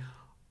economy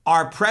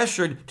are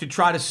pressured to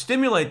try to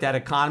stimulate that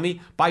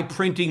economy by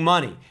printing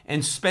money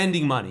and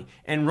spending money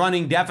and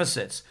running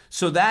deficits.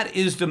 So that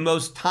is the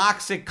most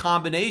toxic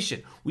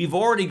combination. We've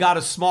already got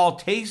a small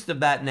taste of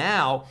that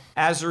now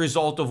as a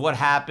result of what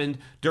happened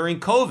during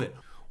COVID.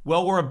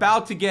 Well, we're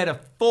about to get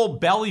a full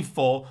belly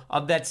full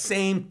of that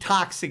same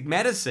toxic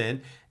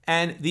medicine,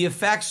 and the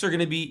effects are going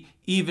to be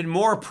even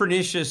more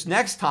pernicious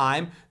next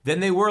time than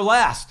they were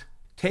last.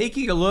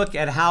 Taking a look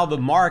at how the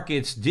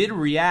markets did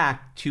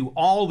react to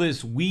all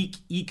this weak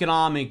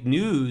economic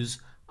news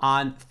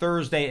on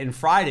Thursday and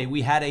Friday,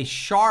 we had a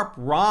sharp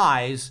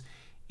rise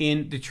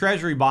in the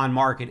Treasury bond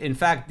market. In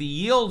fact, the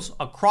yields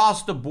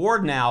across the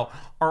board now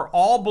are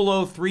all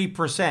below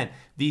 3%.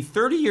 The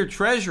 30-year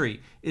Treasury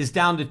is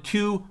down to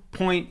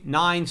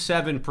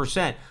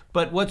 2.97%.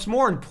 But what's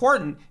more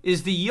important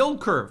is the yield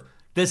curve.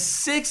 The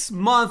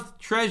 6-month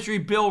Treasury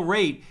bill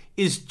rate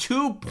is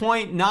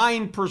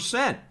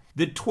 2.9%.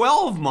 The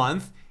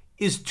 12-month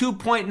is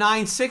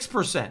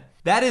 2.96%.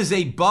 That is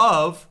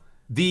above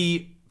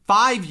the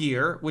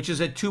 5-year, which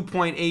is at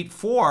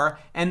 2.84,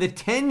 and the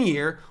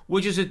 10-year,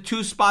 which is at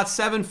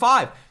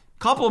 2.75. A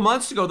couple of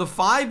months ago, the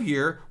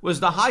 5-year was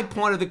the high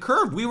point of the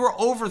curve. We were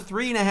over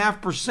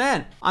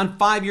 3.5% on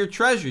 5-year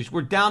treasuries.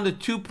 We're down to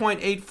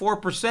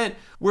 2.84%.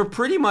 We're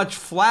pretty much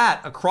flat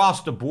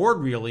across the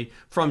board, really,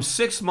 from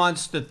 6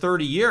 months to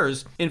 30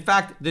 years. In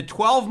fact, the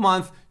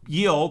 12-month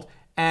yield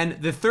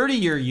and the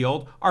 30-year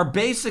yield are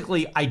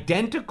basically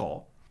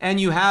identical. And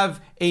you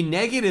have a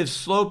negative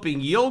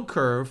sloping yield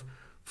curve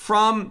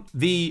from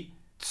the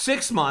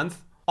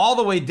 6-month all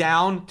the way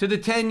down to the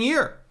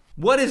 10-year.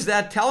 What is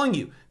that telling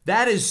you?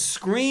 That is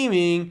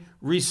screaming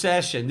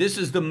recession. This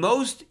is the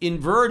most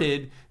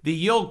inverted the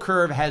yield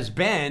curve has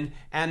been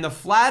and the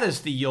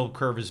flattest the yield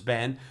curve has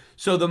been.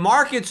 So the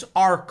markets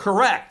are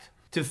correct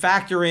to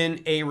factor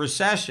in a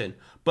recession,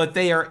 but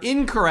they are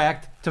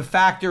incorrect to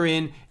factor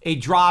in a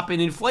drop in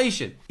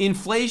inflation.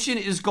 Inflation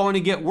is going to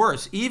get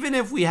worse. Even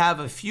if we have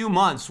a few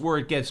months where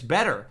it gets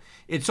better,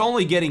 it's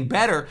only getting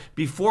better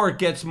before it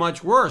gets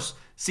much worse.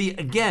 See,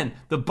 again,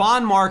 the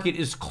bond market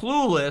is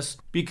clueless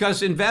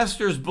because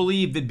investors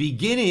believe the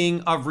beginning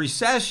of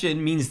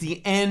recession means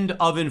the end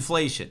of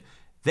inflation.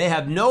 They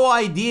have no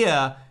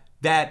idea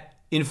that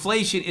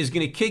inflation is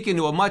going to kick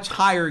into a much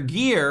higher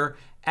gear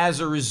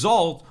as a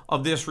result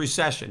of this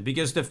recession,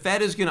 because the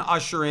Fed is going to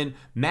usher in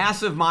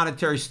massive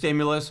monetary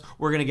stimulus.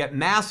 We're going to get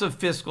massive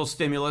fiscal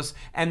stimulus,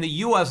 and the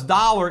US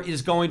dollar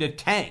is going to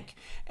tank.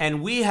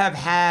 And we have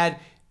had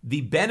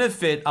the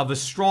benefit of a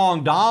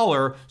strong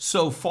dollar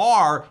so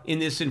far in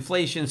this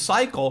inflation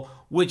cycle,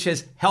 which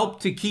has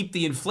helped to keep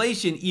the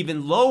inflation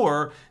even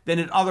lower than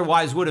it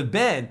otherwise would have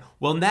been.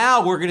 Well,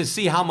 now we're going to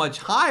see how much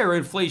higher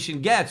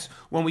inflation gets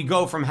when we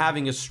go from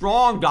having a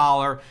strong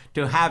dollar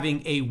to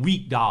having a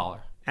weak dollar.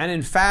 And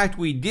in fact,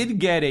 we did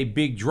get a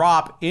big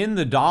drop in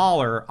the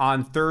dollar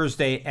on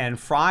Thursday and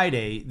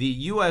Friday. The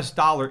US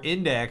dollar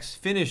index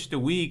finished the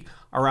week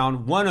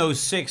around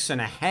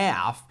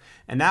 106.5,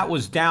 and that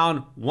was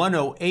down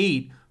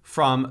 108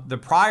 from the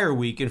prior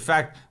week. In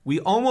fact, we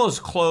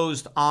almost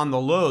closed on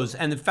the lows.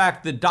 And in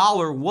fact, the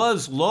dollar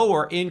was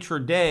lower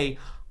intraday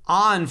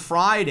on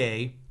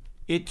Friday.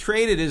 It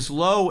traded as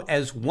low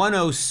as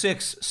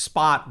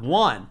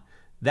 106.1.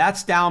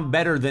 That's down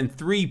better than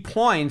 3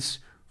 points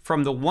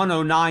from the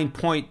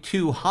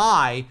 109.2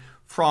 high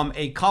from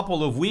a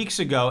couple of weeks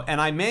ago. And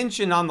I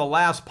mentioned on the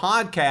last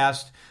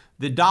podcast,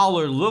 the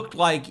dollar looked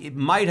like it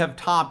might have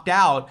topped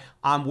out.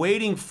 I'm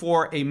waiting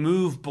for a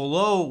move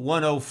below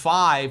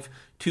 105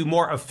 to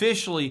more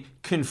officially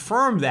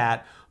confirm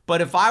that.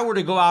 But if I were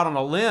to go out on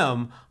a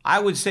limb, I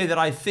would say that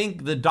I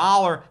think the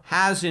dollar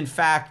has in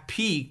fact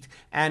peaked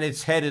and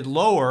it's headed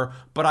lower,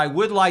 but I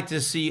would like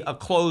to see a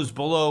close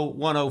below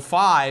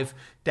 105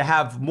 to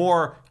have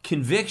more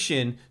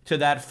conviction to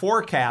that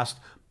forecast.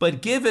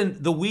 But given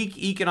the weak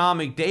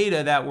economic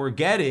data that we're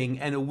getting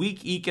and the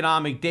weak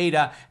economic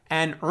data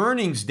and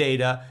earnings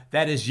data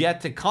that is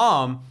yet to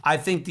come, I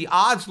think the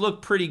odds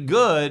look pretty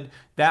good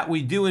that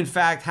we do in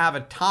fact have a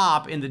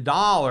top in the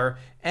dollar.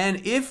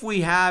 And if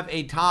we have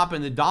a top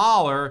in the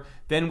dollar,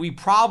 then we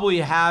probably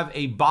have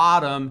a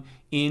bottom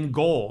in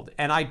gold.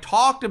 And I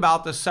talked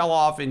about the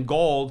sell-off in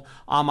gold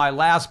on my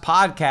last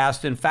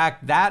podcast. In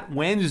fact, that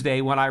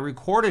Wednesday when I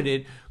recorded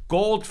it,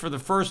 gold for the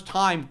first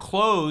time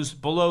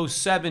closed below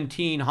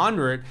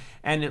 1,700,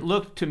 and it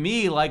looked to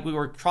me like we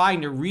were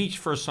trying to reach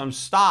for some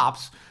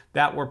stops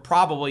that were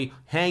probably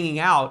hanging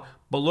out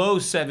below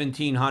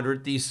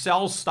 1,700, these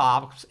sell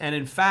stops. And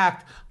in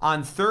fact,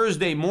 on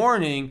Thursday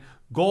morning,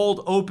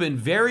 gold opened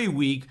very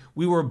weak.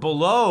 We were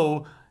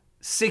below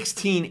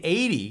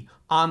 1,680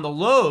 on the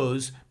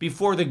lows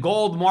before the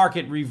gold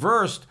market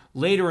reversed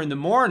later in the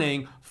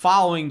morning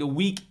following the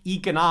weak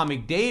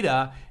economic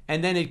data.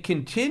 And then it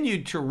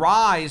continued to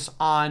rise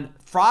on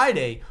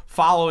Friday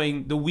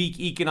following the weak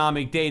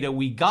economic data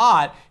we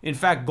got. In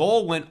fact,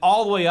 gold went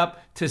all the way up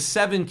to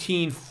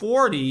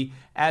 1740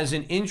 as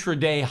an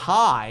intraday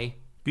high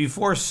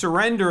before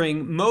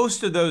surrendering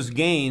most of those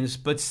gains,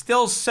 but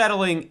still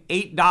settling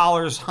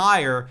 $8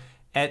 higher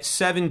at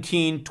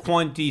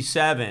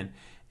 1727.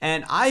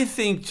 And I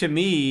think, to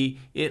me,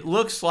 it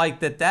looks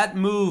like that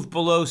move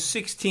below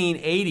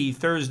 1680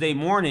 Thursday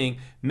morning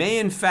may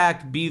in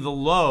fact be the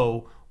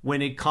low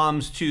when it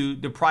comes to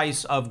the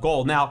price of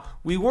gold. Now,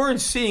 we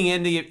weren't seeing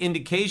any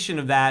indication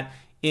of that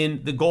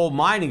in the gold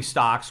mining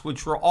stocks,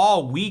 which were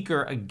all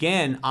weaker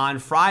again on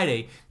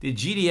Friday. The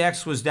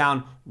GDX was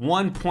down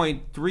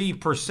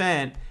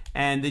 1.3%.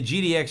 And the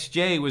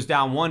GDXJ was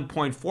down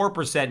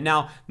 1.4%.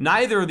 Now,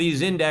 neither of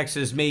these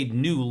indexes made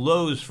new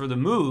lows for the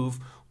move,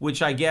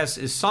 which I guess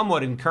is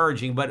somewhat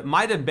encouraging, but it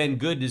might have been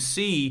good to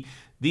see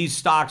these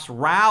stocks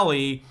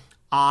rally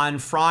on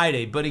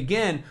Friday. But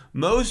again,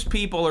 most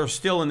people are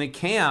still in the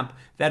camp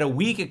that a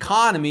weak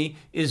economy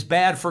is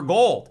bad for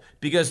gold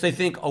because they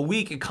think a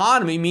weak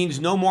economy means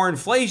no more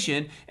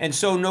inflation and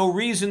so no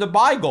reason to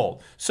buy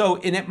gold. So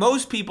in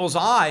most people's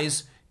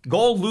eyes,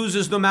 gold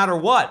loses no matter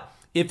what.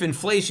 If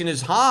inflation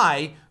is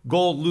high,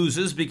 gold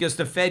loses because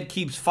the Fed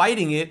keeps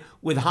fighting it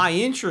with high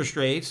interest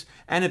rates.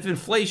 And if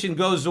inflation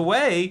goes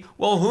away,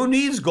 well, who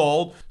needs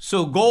gold?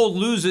 So gold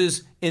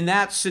loses in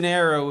that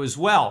scenario as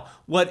well.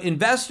 What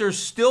investors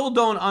still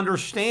don't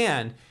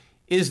understand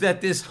is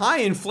that this high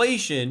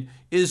inflation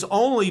is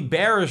only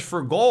bearish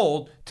for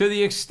gold to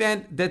the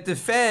extent that the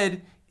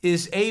Fed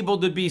is able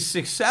to be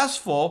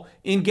successful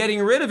in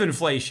getting rid of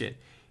inflation.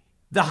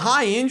 The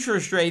high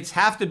interest rates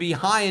have to be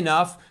high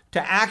enough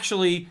to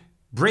actually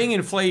bring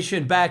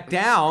inflation back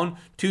down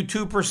to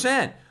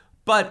 2%.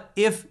 But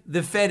if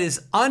the Fed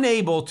is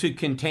unable to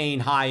contain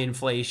high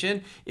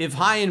inflation, if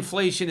high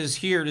inflation is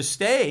here to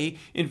stay,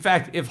 in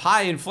fact, if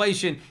high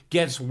inflation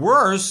gets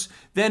worse,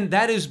 then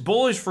that is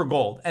bullish for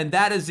gold. And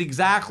that is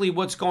exactly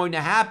what's going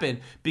to happen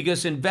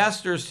because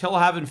investors still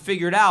haven't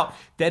figured out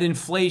that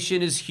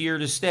inflation is here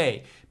to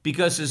stay.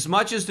 Because as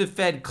much as the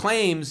Fed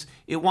claims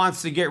it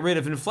wants to get rid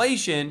of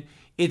inflation,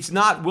 it's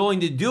not willing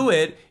to do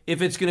it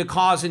if it's going to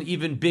cause an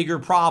even bigger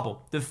problem.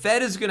 The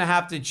Fed is going to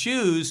have to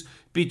choose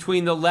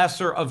between the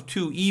lesser of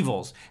two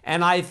evils.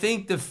 And I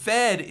think the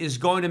Fed is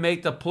going to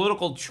make the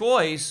political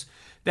choice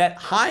that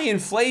high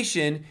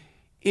inflation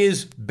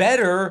is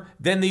better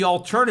than the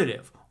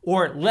alternative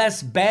or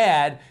less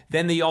bad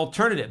than the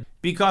alternative,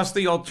 because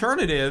the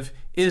alternative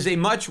is a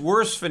much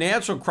worse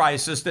financial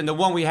crisis than the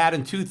one we had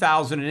in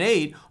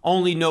 2008,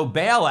 only no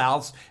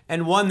bailouts,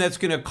 and one that's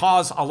going to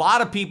cause a lot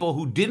of people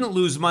who didn't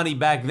lose money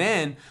back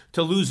then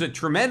to lose a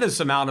tremendous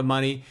amount of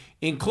money,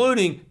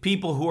 including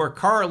people who are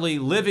currently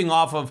living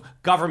off of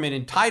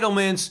government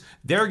entitlements.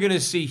 They're going to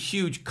see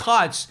huge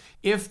cuts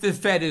if the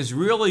Fed is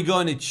really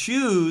going to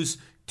choose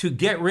to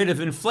get rid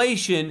of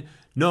inflation,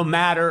 no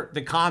matter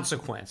the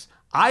consequence.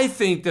 I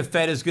think the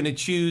Fed is going to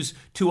choose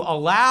to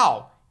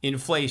allow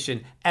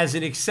inflation as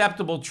an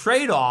acceptable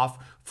trade-off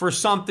for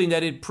something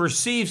that it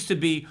perceives to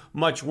be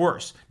much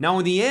worse. Now,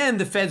 in the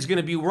end, the Fed's going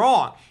to be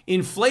wrong.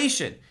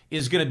 Inflation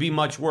is going to be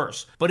much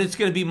worse, but it's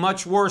going to be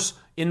much worse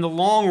in the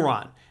long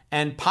run.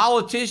 And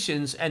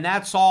politicians, and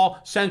that's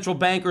all central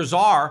bankers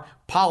are,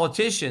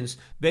 politicians,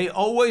 they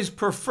always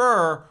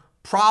prefer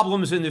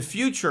problems in the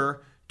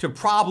future to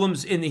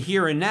problems in the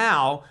here and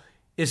now,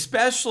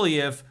 especially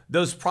if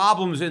those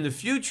problems in the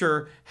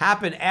future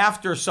happen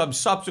after some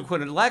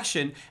subsequent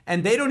election,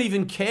 and they don't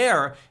even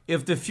care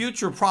if the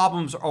future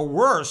problems are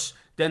worse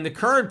than the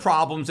current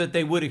problems that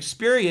they would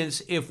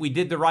experience if we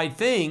did the right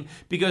thing,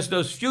 because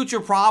those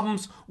future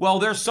problems, well,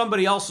 they're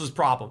somebody else's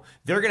problem.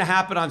 They're going to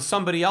happen on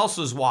somebody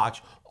else's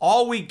watch.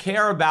 All we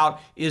care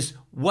about is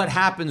what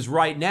happens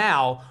right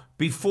now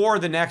before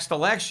the next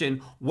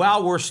election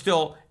while we're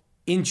still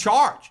in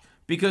charge.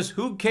 Because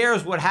who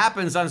cares what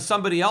happens on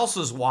somebody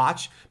else's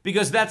watch?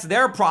 Because that's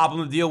their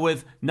problem to deal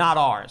with, not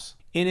ours.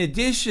 In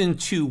addition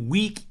to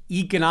weak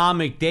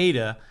economic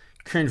data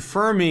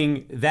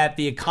confirming that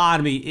the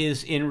economy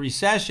is in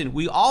recession,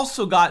 we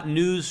also got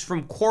news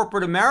from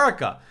corporate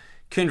America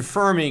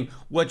confirming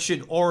what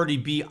should already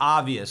be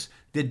obvious.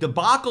 The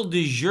debacle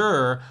du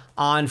jour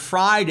on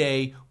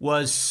Friday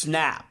was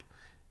Snap.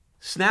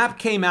 Snap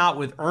came out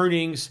with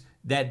earnings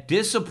that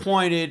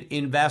disappointed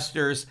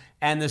investors,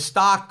 and the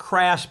stock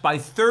crashed by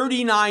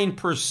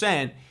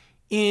 39%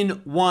 in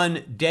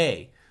one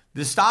day.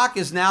 The stock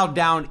is now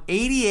down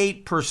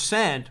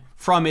 88%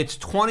 from its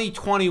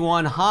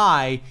 2021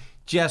 high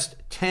just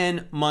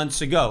 10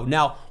 months ago.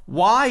 Now,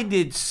 why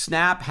did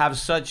Snap have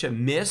such a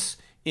miss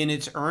in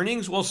its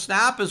earnings? Well,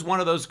 Snap is one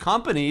of those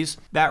companies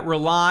that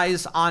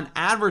relies on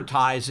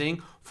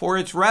advertising for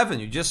its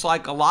revenue, just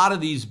like a lot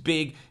of these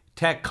big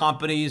tech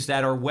companies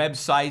that are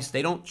websites.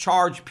 They don't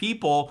charge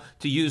people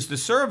to use the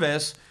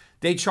service.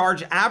 They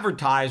charge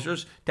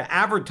advertisers to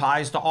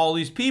advertise to all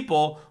these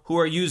people who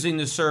are using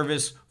the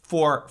service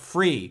for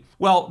free.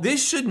 Well,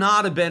 this should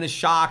not have been a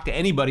shock to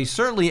anybody,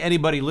 certainly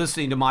anybody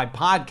listening to my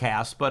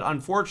podcast, but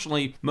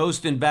unfortunately,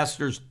 most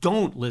investors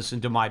don't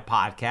listen to my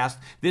podcast.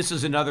 This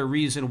is another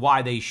reason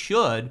why they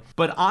should.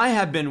 But I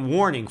have been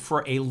warning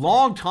for a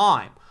long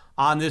time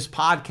on this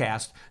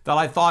podcast that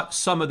I thought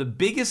some of the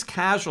biggest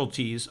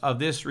casualties of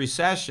this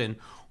recession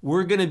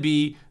we're going to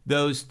be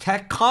those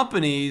tech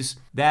companies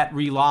that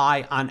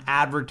rely on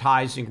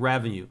advertising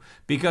revenue.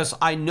 Because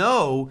I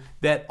know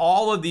that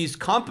all of these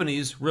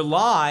companies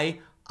rely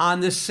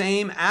on the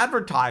same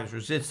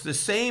advertisers. It's the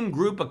same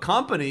group of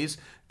companies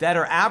that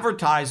are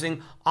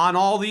advertising on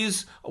all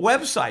these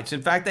websites.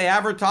 In fact, they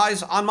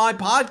advertise on my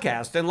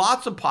podcast and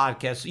lots of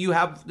podcasts. So you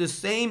have the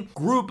same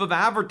group of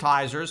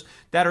advertisers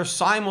that are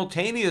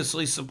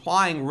simultaneously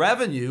supplying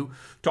revenue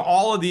to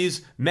all of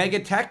these mega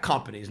tech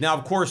companies. Now,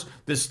 of course,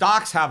 the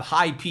stocks have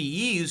high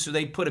PEs, so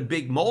they put a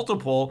big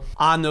multiple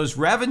on those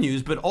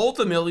revenues, but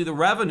ultimately the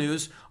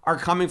revenues are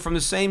coming from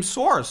the same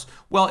source.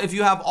 Well, if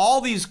you have all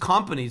these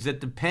companies that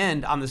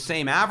depend on the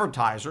same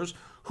advertisers,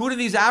 who do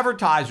these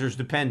advertisers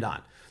depend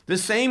on? The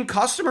same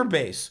customer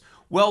base.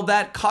 Well,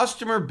 that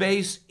customer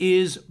base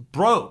is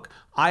broke.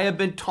 I have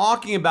been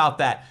talking about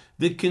that.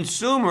 The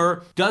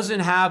consumer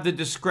doesn't have the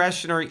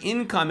discretionary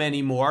income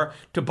anymore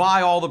to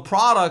buy all the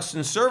products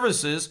and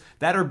services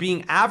that are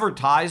being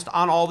advertised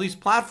on all these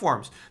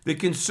platforms. The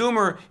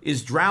consumer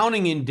is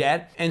drowning in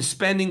debt and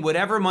spending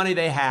whatever money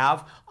they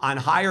have on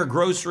higher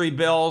grocery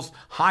bills,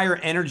 higher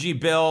energy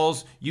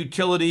bills,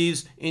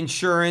 utilities,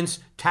 insurance,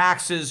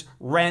 taxes,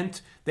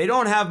 rent. They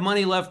don't have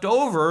money left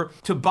over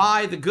to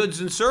buy the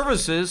goods and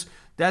services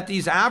that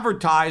these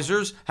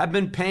advertisers have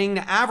been paying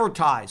to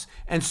advertise.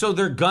 And so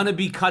they're going to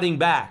be cutting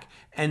back.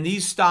 And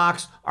these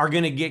stocks are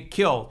going to get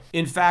killed.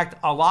 In fact,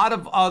 a lot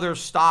of other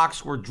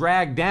stocks were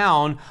dragged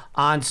down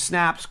on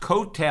Snap's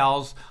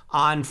coattails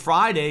on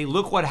Friday.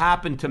 Look what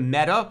happened to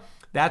Meta.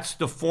 That's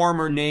the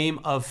former name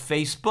of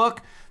Facebook.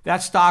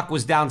 That stock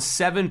was down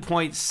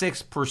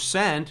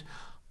 7.6%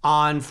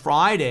 on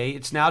Friday.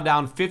 It's now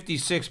down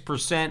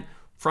 56%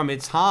 from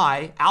its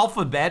high.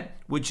 Alphabet,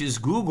 which is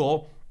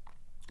Google,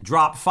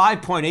 dropped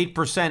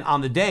 5.8% on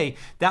the day.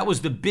 That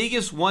was the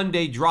biggest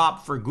one-day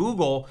drop for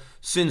Google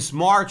since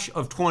March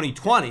of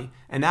 2020.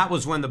 And that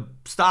was when the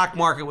stock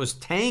market was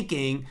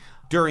tanking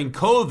during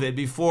COVID,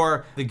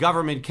 before the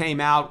government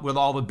came out with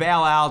all the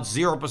bailouts,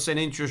 0%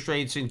 interest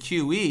rates, and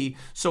QE.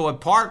 So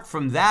apart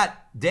from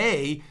that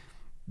day,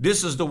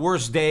 this is the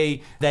worst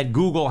day that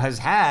Google has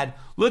had.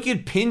 Look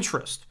at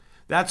Pinterest.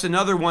 That's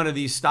another one of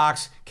these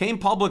stocks. Came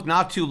public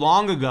not too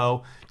long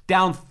ago,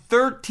 down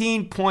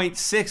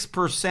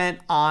 13.6%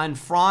 on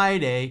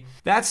Friday.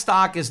 That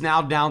stock is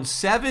now down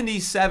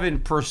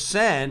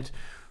 77%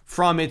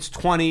 from its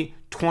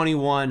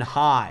 2021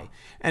 high.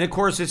 And of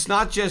course, it's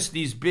not just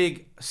these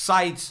big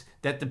sites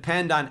that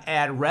depend on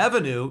ad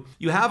revenue.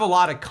 You have a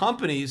lot of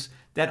companies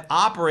that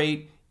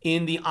operate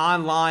in the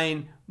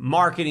online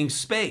marketing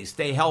space.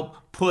 They help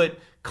put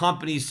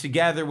companies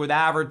together with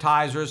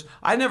advertisers.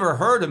 I never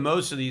heard of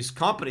most of these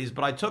companies,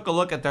 but I took a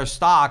look at their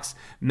stocks.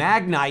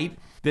 Magnite,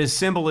 the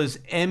symbol is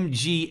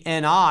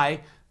MGNI.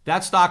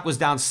 That stock was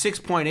down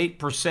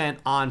 6.8%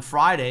 on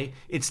Friday.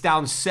 It's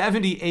down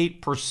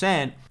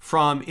 78%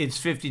 from its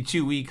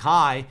 52-week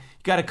high. You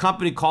got a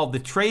company called The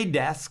Trade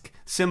Desk.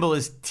 Symbol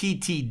is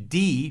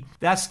TTD.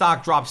 That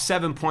stock dropped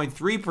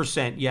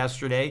 7.3%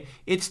 yesterday.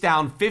 It's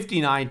down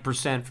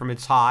 59% from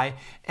its high.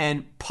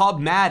 And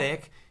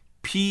Pubmatic,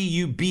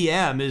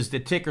 PUBM is the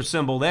ticker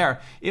symbol there.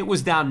 It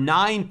was down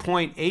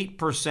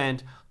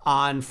 9.8%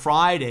 on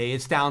Friday.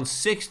 It's down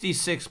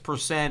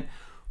 66%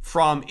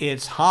 from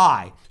its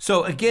high.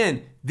 So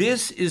again,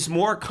 this is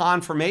more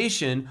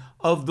confirmation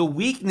of the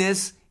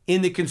weakness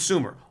in the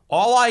consumer.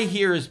 All I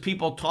hear is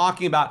people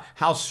talking about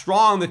how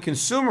strong the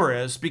consumer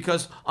is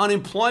because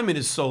unemployment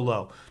is so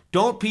low.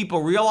 Don't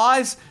people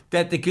realize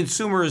that the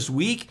consumer is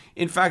weak?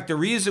 In fact, the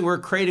reason we're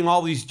creating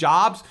all these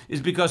jobs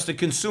is because the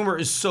consumer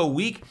is so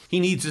weak. He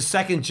needs a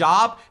second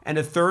job and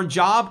a third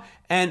job.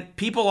 And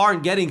people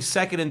aren't getting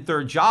second and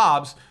third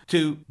jobs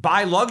to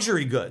buy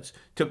luxury goods,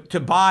 to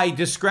buy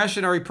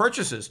discretionary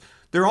purchases.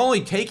 They're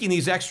only taking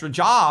these extra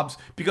jobs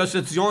because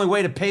it's the only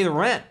way to pay the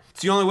rent.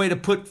 It's the only way to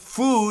put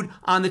food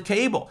on the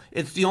table.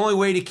 It's the only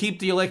way to keep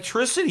the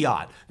electricity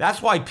on.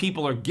 That's why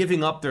people are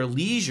giving up their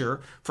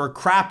leisure for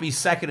crappy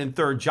second and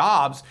third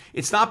jobs.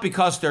 It's not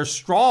because they're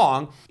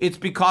strong. It's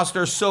because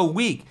they're so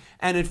weak.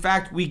 And in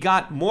fact, we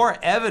got more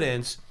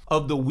evidence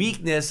of the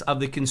weakness of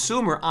the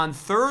consumer on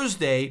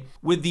Thursday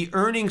with the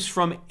earnings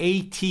from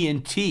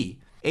AT&T.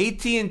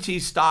 AT&T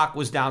stock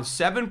was down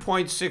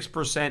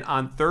 7.6%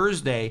 on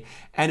Thursday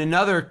and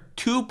another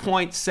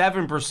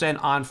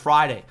 2.7% on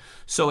Friday.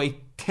 So a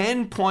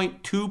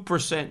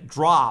 10.2%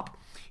 drop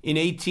in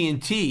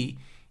AT&T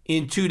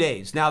in 2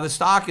 days. Now the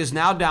stock is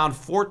now down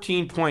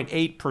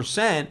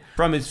 14.8%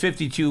 from its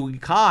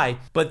 52-week high,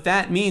 but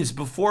that means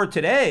before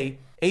today,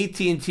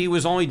 AT&T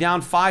was only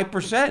down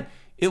 5%.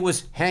 It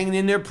was hanging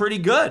in there pretty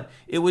good.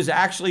 It was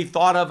actually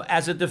thought of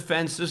as a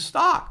defensive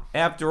stock.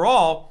 After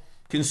all,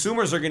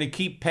 consumers are going to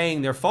keep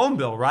paying their phone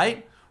bill,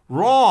 right?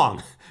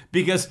 Wrong,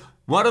 because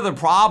one of the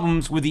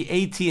problems with the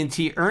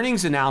AT&T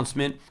earnings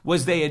announcement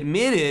was they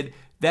admitted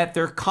that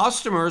their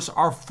customers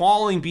are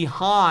falling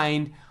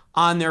behind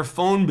on their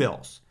phone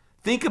bills.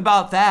 Think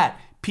about that.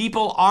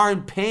 People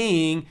aren't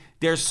paying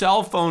their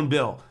cell phone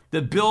bill.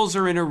 The bills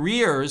are in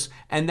arrears,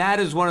 and that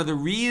is one of the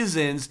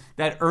reasons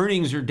that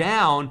earnings are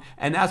down,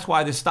 and that's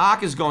why the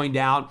stock is going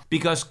down,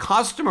 because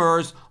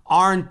customers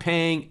aren't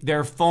paying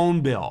their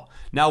phone bill.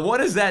 Now, what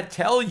does that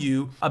tell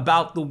you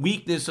about the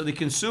weakness of the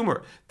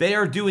consumer? They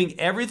are doing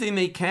everything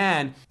they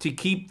can to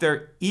keep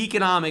their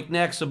economic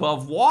necks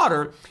above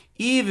water,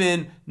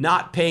 even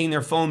not paying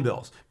their phone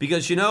bills.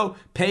 Because,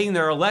 paying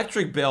their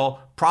electric bill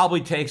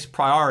probably takes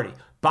priority.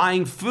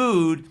 Buying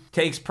food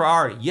takes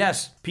priority.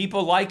 Yes,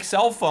 people like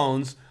cell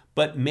phones,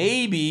 but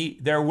maybe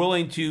they're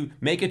willing to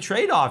make a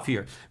trade-off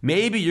here.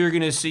 Maybe you're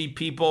going to see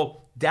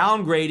people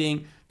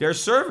downgrading their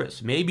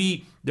service.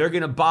 Maybe they're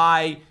going to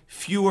buy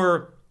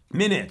fewer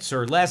minutes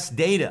or less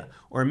data.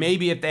 Or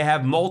maybe if they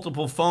have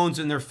multiple phones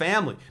in their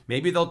family,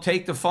 maybe they'll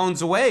take the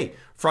phones away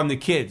from the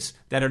kids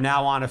that are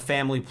now on a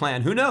family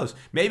plan. Who knows?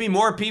 Maybe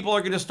more people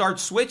are going to start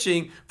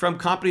switching from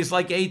companies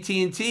like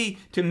AT&T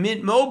to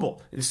Mint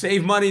Mobile and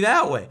save money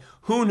that way.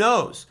 Who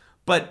knows?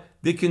 But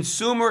the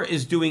consumer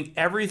is doing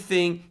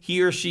everything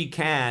he or she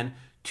can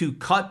to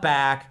cut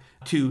back,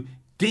 to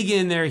dig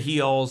in their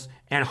heels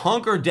and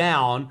hunker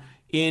down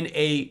in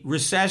a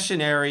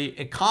recessionary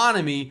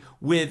economy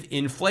with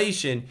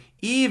inflation,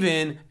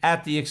 even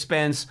at the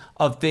expense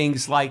of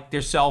things like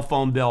their cell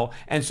phone bill.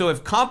 And so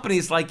if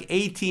companies like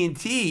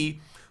AT&T,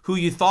 who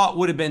you thought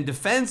would have been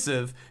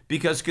defensive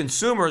because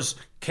consumers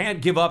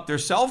can't give up their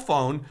cell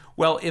phone,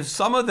 well, if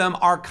some of them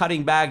are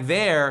cutting back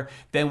there,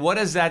 then what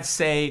does that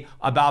say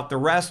about the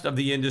rest of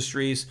the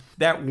industries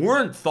that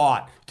weren't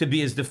thought to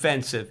be as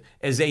defensive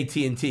as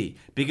AT&T?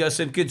 Because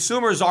if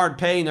consumers aren't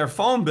paying their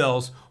phone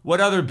bills, what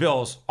other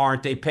bills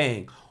aren't they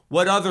paying?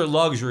 What other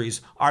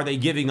luxuries are they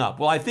giving up?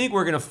 Well, I think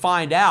we're going to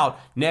find out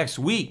next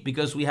week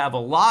because we have a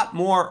lot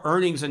more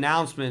earnings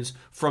announcements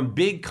from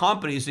big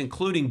companies,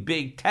 including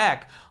big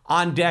tech,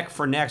 on deck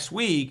for next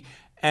week.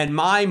 And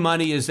my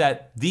money is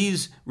that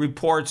these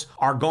reports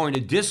are going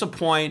to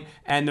disappoint,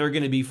 and they're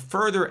going to be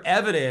further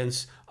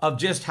evidence of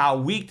just how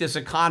weak this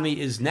economy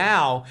is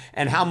now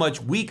and how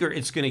much weaker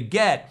it's going to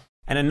get.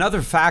 And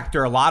another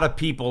factor a lot of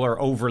people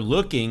are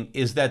overlooking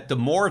is that the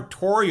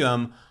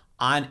moratorium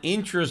on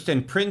interest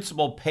and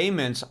principal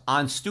payments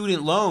on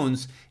student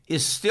loans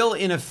is still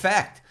in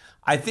effect.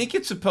 I think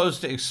it's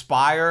supposed to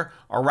expire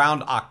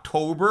around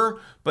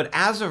October, but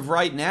as of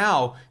right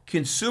now,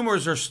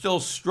 consumers are still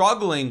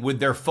struggling with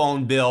their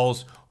phone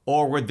bills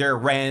or with their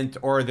rent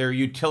or their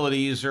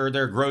utilities or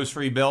their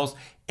grocery bills,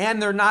 and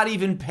they're not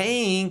even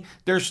paying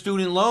their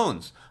student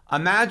loans.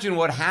 Imagine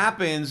what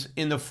happens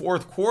in the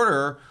fourth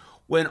quarter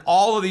when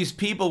all of these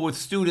people with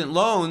student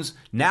loans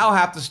now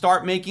have to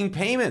start making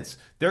payments.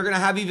 They're going to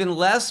have even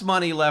less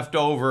money left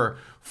over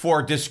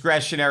for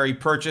discretionary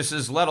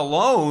purchases, let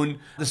alone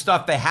the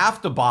stuff they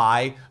have to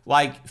buy,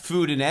 like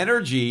food and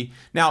energy.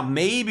 Now,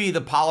 maybe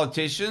the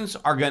politicians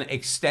are going to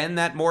extend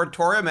that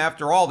moratorium.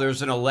 After all,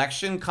 there's an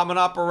election coming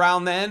up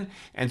around then.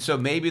 And so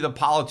maybe the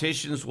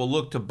politicians will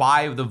look to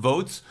buy the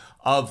votes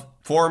of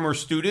former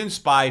students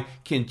by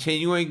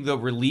continuing the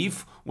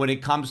relief when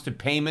it comes to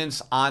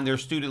payments on their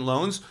student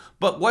loans.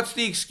 But what's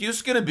the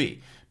excuse going to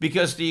be?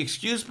 Because the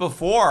excuse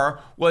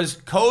before was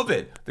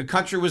COVID. The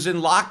country was in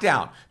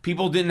lockdown.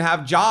 People didn't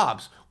have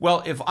jobs.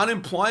 Well, if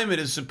unemployment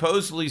is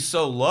supposedly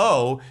so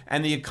low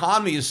and the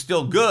economy is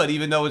still good,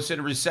 even though it's in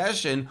a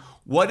recession,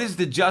 what is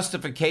the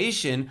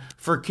justification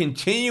for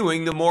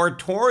continuing the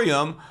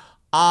moratorium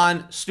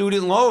on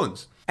student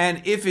loans?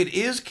 And if it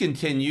is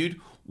continued,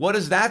 what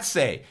does that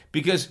say?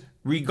 Because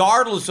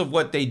regardless of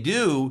what they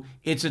do,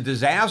 it's a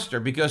disaster.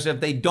 Because if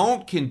they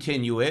don't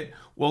continue it,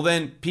 well,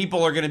 then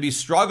people are going to be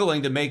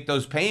struggling to make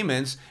those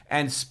payments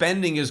and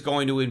spending is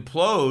going to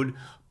implode.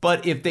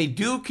 But if they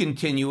do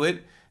continue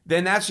it,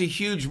 then that's a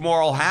huge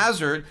moral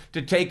hazard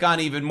to take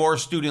on even more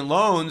student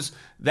loans.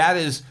 That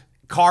is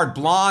carte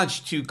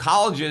blanche to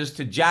colleges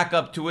to jack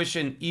up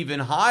tuition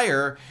even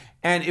higher.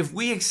 And if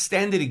we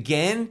extend it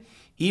again,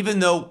 even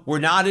though we're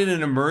not in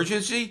an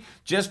emergency,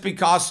 just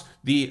because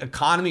the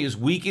economy is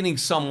weakening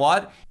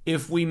somewhat,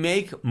 if we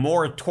make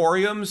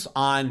moratoriums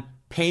on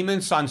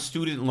payments on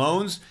student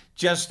loans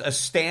just a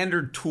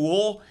standard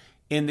tool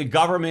in the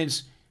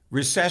government's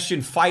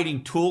recession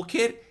fighting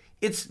toolkit,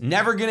 it's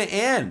never going to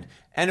end.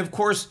 And of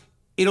course,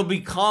 it'll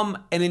become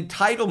an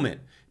entitlement.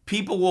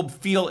 People will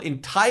feel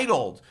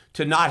entitled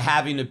to not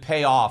having to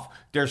pay off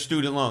their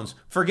student loans.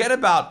 Forget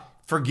about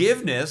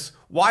forgiveness.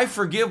 Why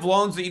forgive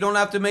loans that you don't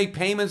have to make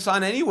payments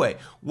on anyway?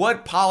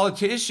 What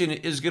politician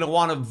is going to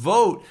want to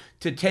vote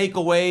to take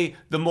away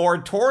the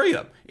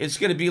moratorium? It's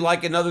going to be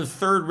like another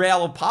third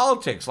rail of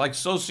politics, like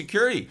Social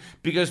Security,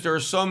 because there are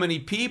so many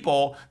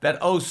people that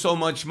owe so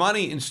much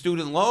money in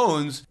student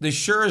loans. The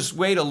surest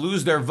way to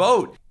lose their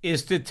vote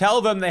is to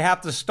tell them they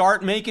have to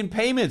start making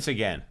payments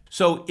again.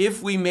 So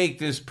if we make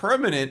this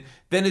permanent,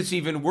 then it's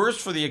even worse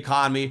for the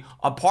economy.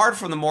 Apart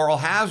from the moral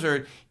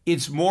hazard,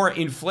 it's more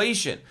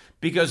inflation,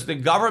 because the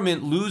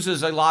government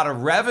loses a lot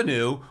of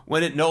revenue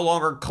when it no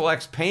longer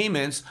collects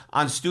payments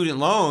on student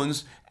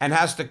loans and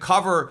has to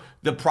cover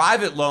the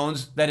private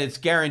loans that it's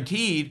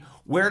guaranteed.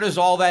 Where does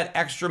all that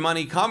extra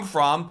money come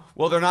from?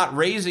 Well, they're not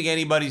raising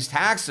anybody's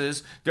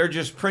taxes. They're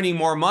just printing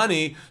more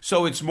money,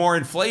 so it's more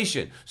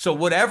inflation. So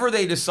whatever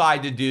they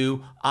decide to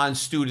do on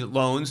student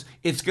loans,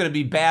 it's going to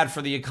be bad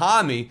for the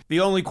economy. The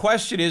only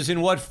question is,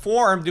 in what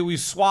form do we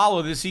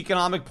swallow this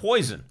economic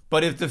poison?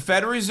 But if the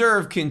Federal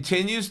Reserve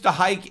continues to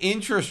hike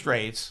interest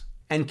rates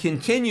and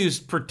continues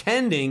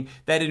pretending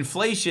that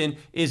inflation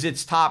is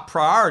its top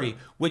priority,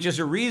 which is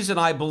a reason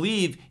I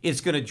believe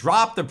it's going to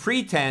drop the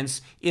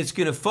pretense, it's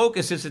going to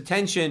focus its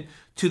attention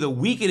to the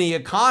weakening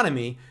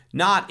economy,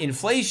 not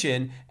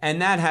inflation, and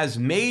that has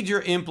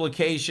major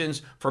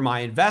implications for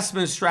my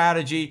investment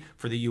strategy,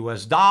 for the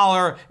US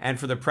dollar, and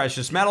for the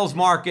precious metals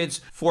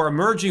markets, for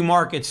emerging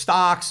market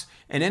stocks.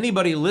 And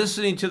anybody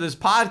listening to this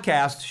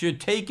podcast should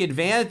take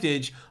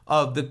advantage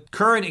of the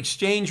current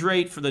exchange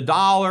rate for the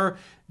dollar,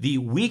 the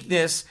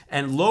weakness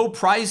and low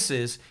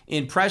prices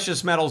in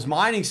precious metals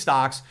mining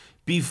stocks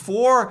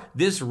before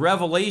this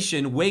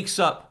revelation wakes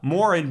up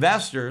more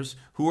investors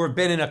who have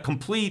been in a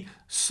complete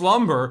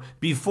slumber.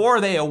 Before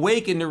they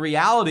awaken to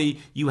reality,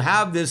 you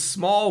have this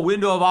small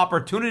window of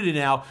opportunity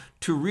now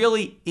to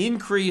really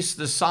increase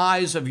the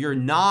size of your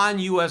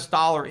non-US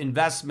dollar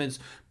investments,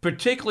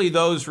 particularly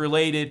those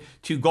related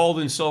to gold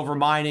and silver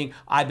mining.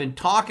 I've been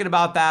talking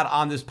about that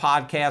on this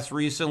podcast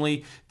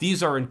recently.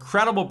 These are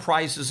incredible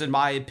prices, in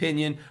my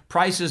opinion,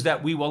 prices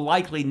that we will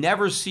likely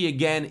never see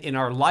again in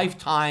our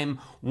lifetime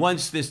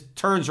once this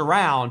turns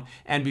around.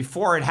 And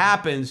before it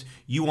happens,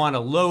 you want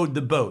to load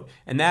the boat.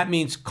 And that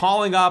means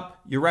calling up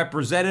your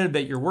representative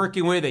that you're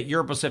working with at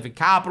Euro Pacific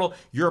Capital,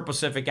 Euro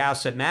Pacific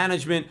Asset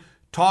Management.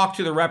 Talk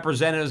to the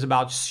representatives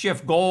about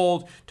Shift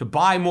Gold to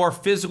buy more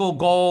physical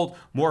gold,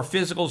 more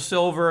physical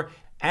silver.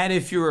 And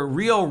if you're a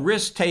real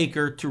risk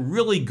taker, to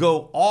really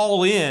go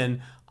all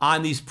in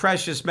on these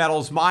precious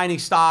metals mining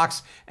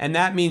stocks. And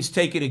that means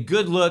taking a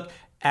good look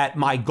at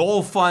my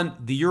gold fund,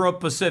 the Euro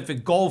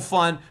Pacific Gold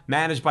Fund,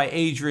 managed by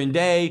Adrian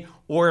Day.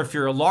 Or if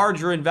you're a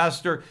larger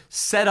investor,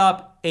 set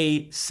up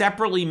a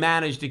separately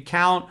managed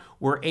account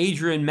where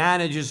Adrian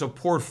manages a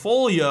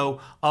portfolio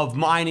of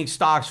mining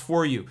stocks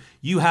for you.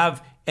 You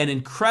have an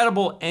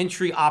incredible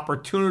entry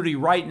opportunity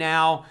right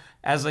now.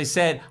 As I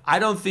said, I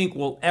don't think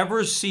we'll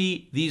ever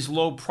see these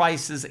low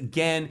prices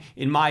again,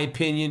 in my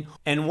opinion.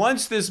 And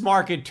once this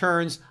market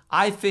turns,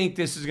 I think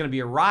this is going to be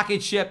a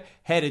rocket ship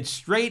headed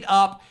straight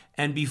up.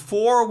 And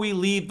before we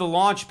leave the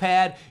launch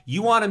pad,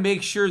 you want to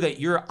make sure that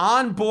you're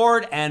on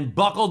board and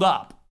buckled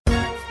up.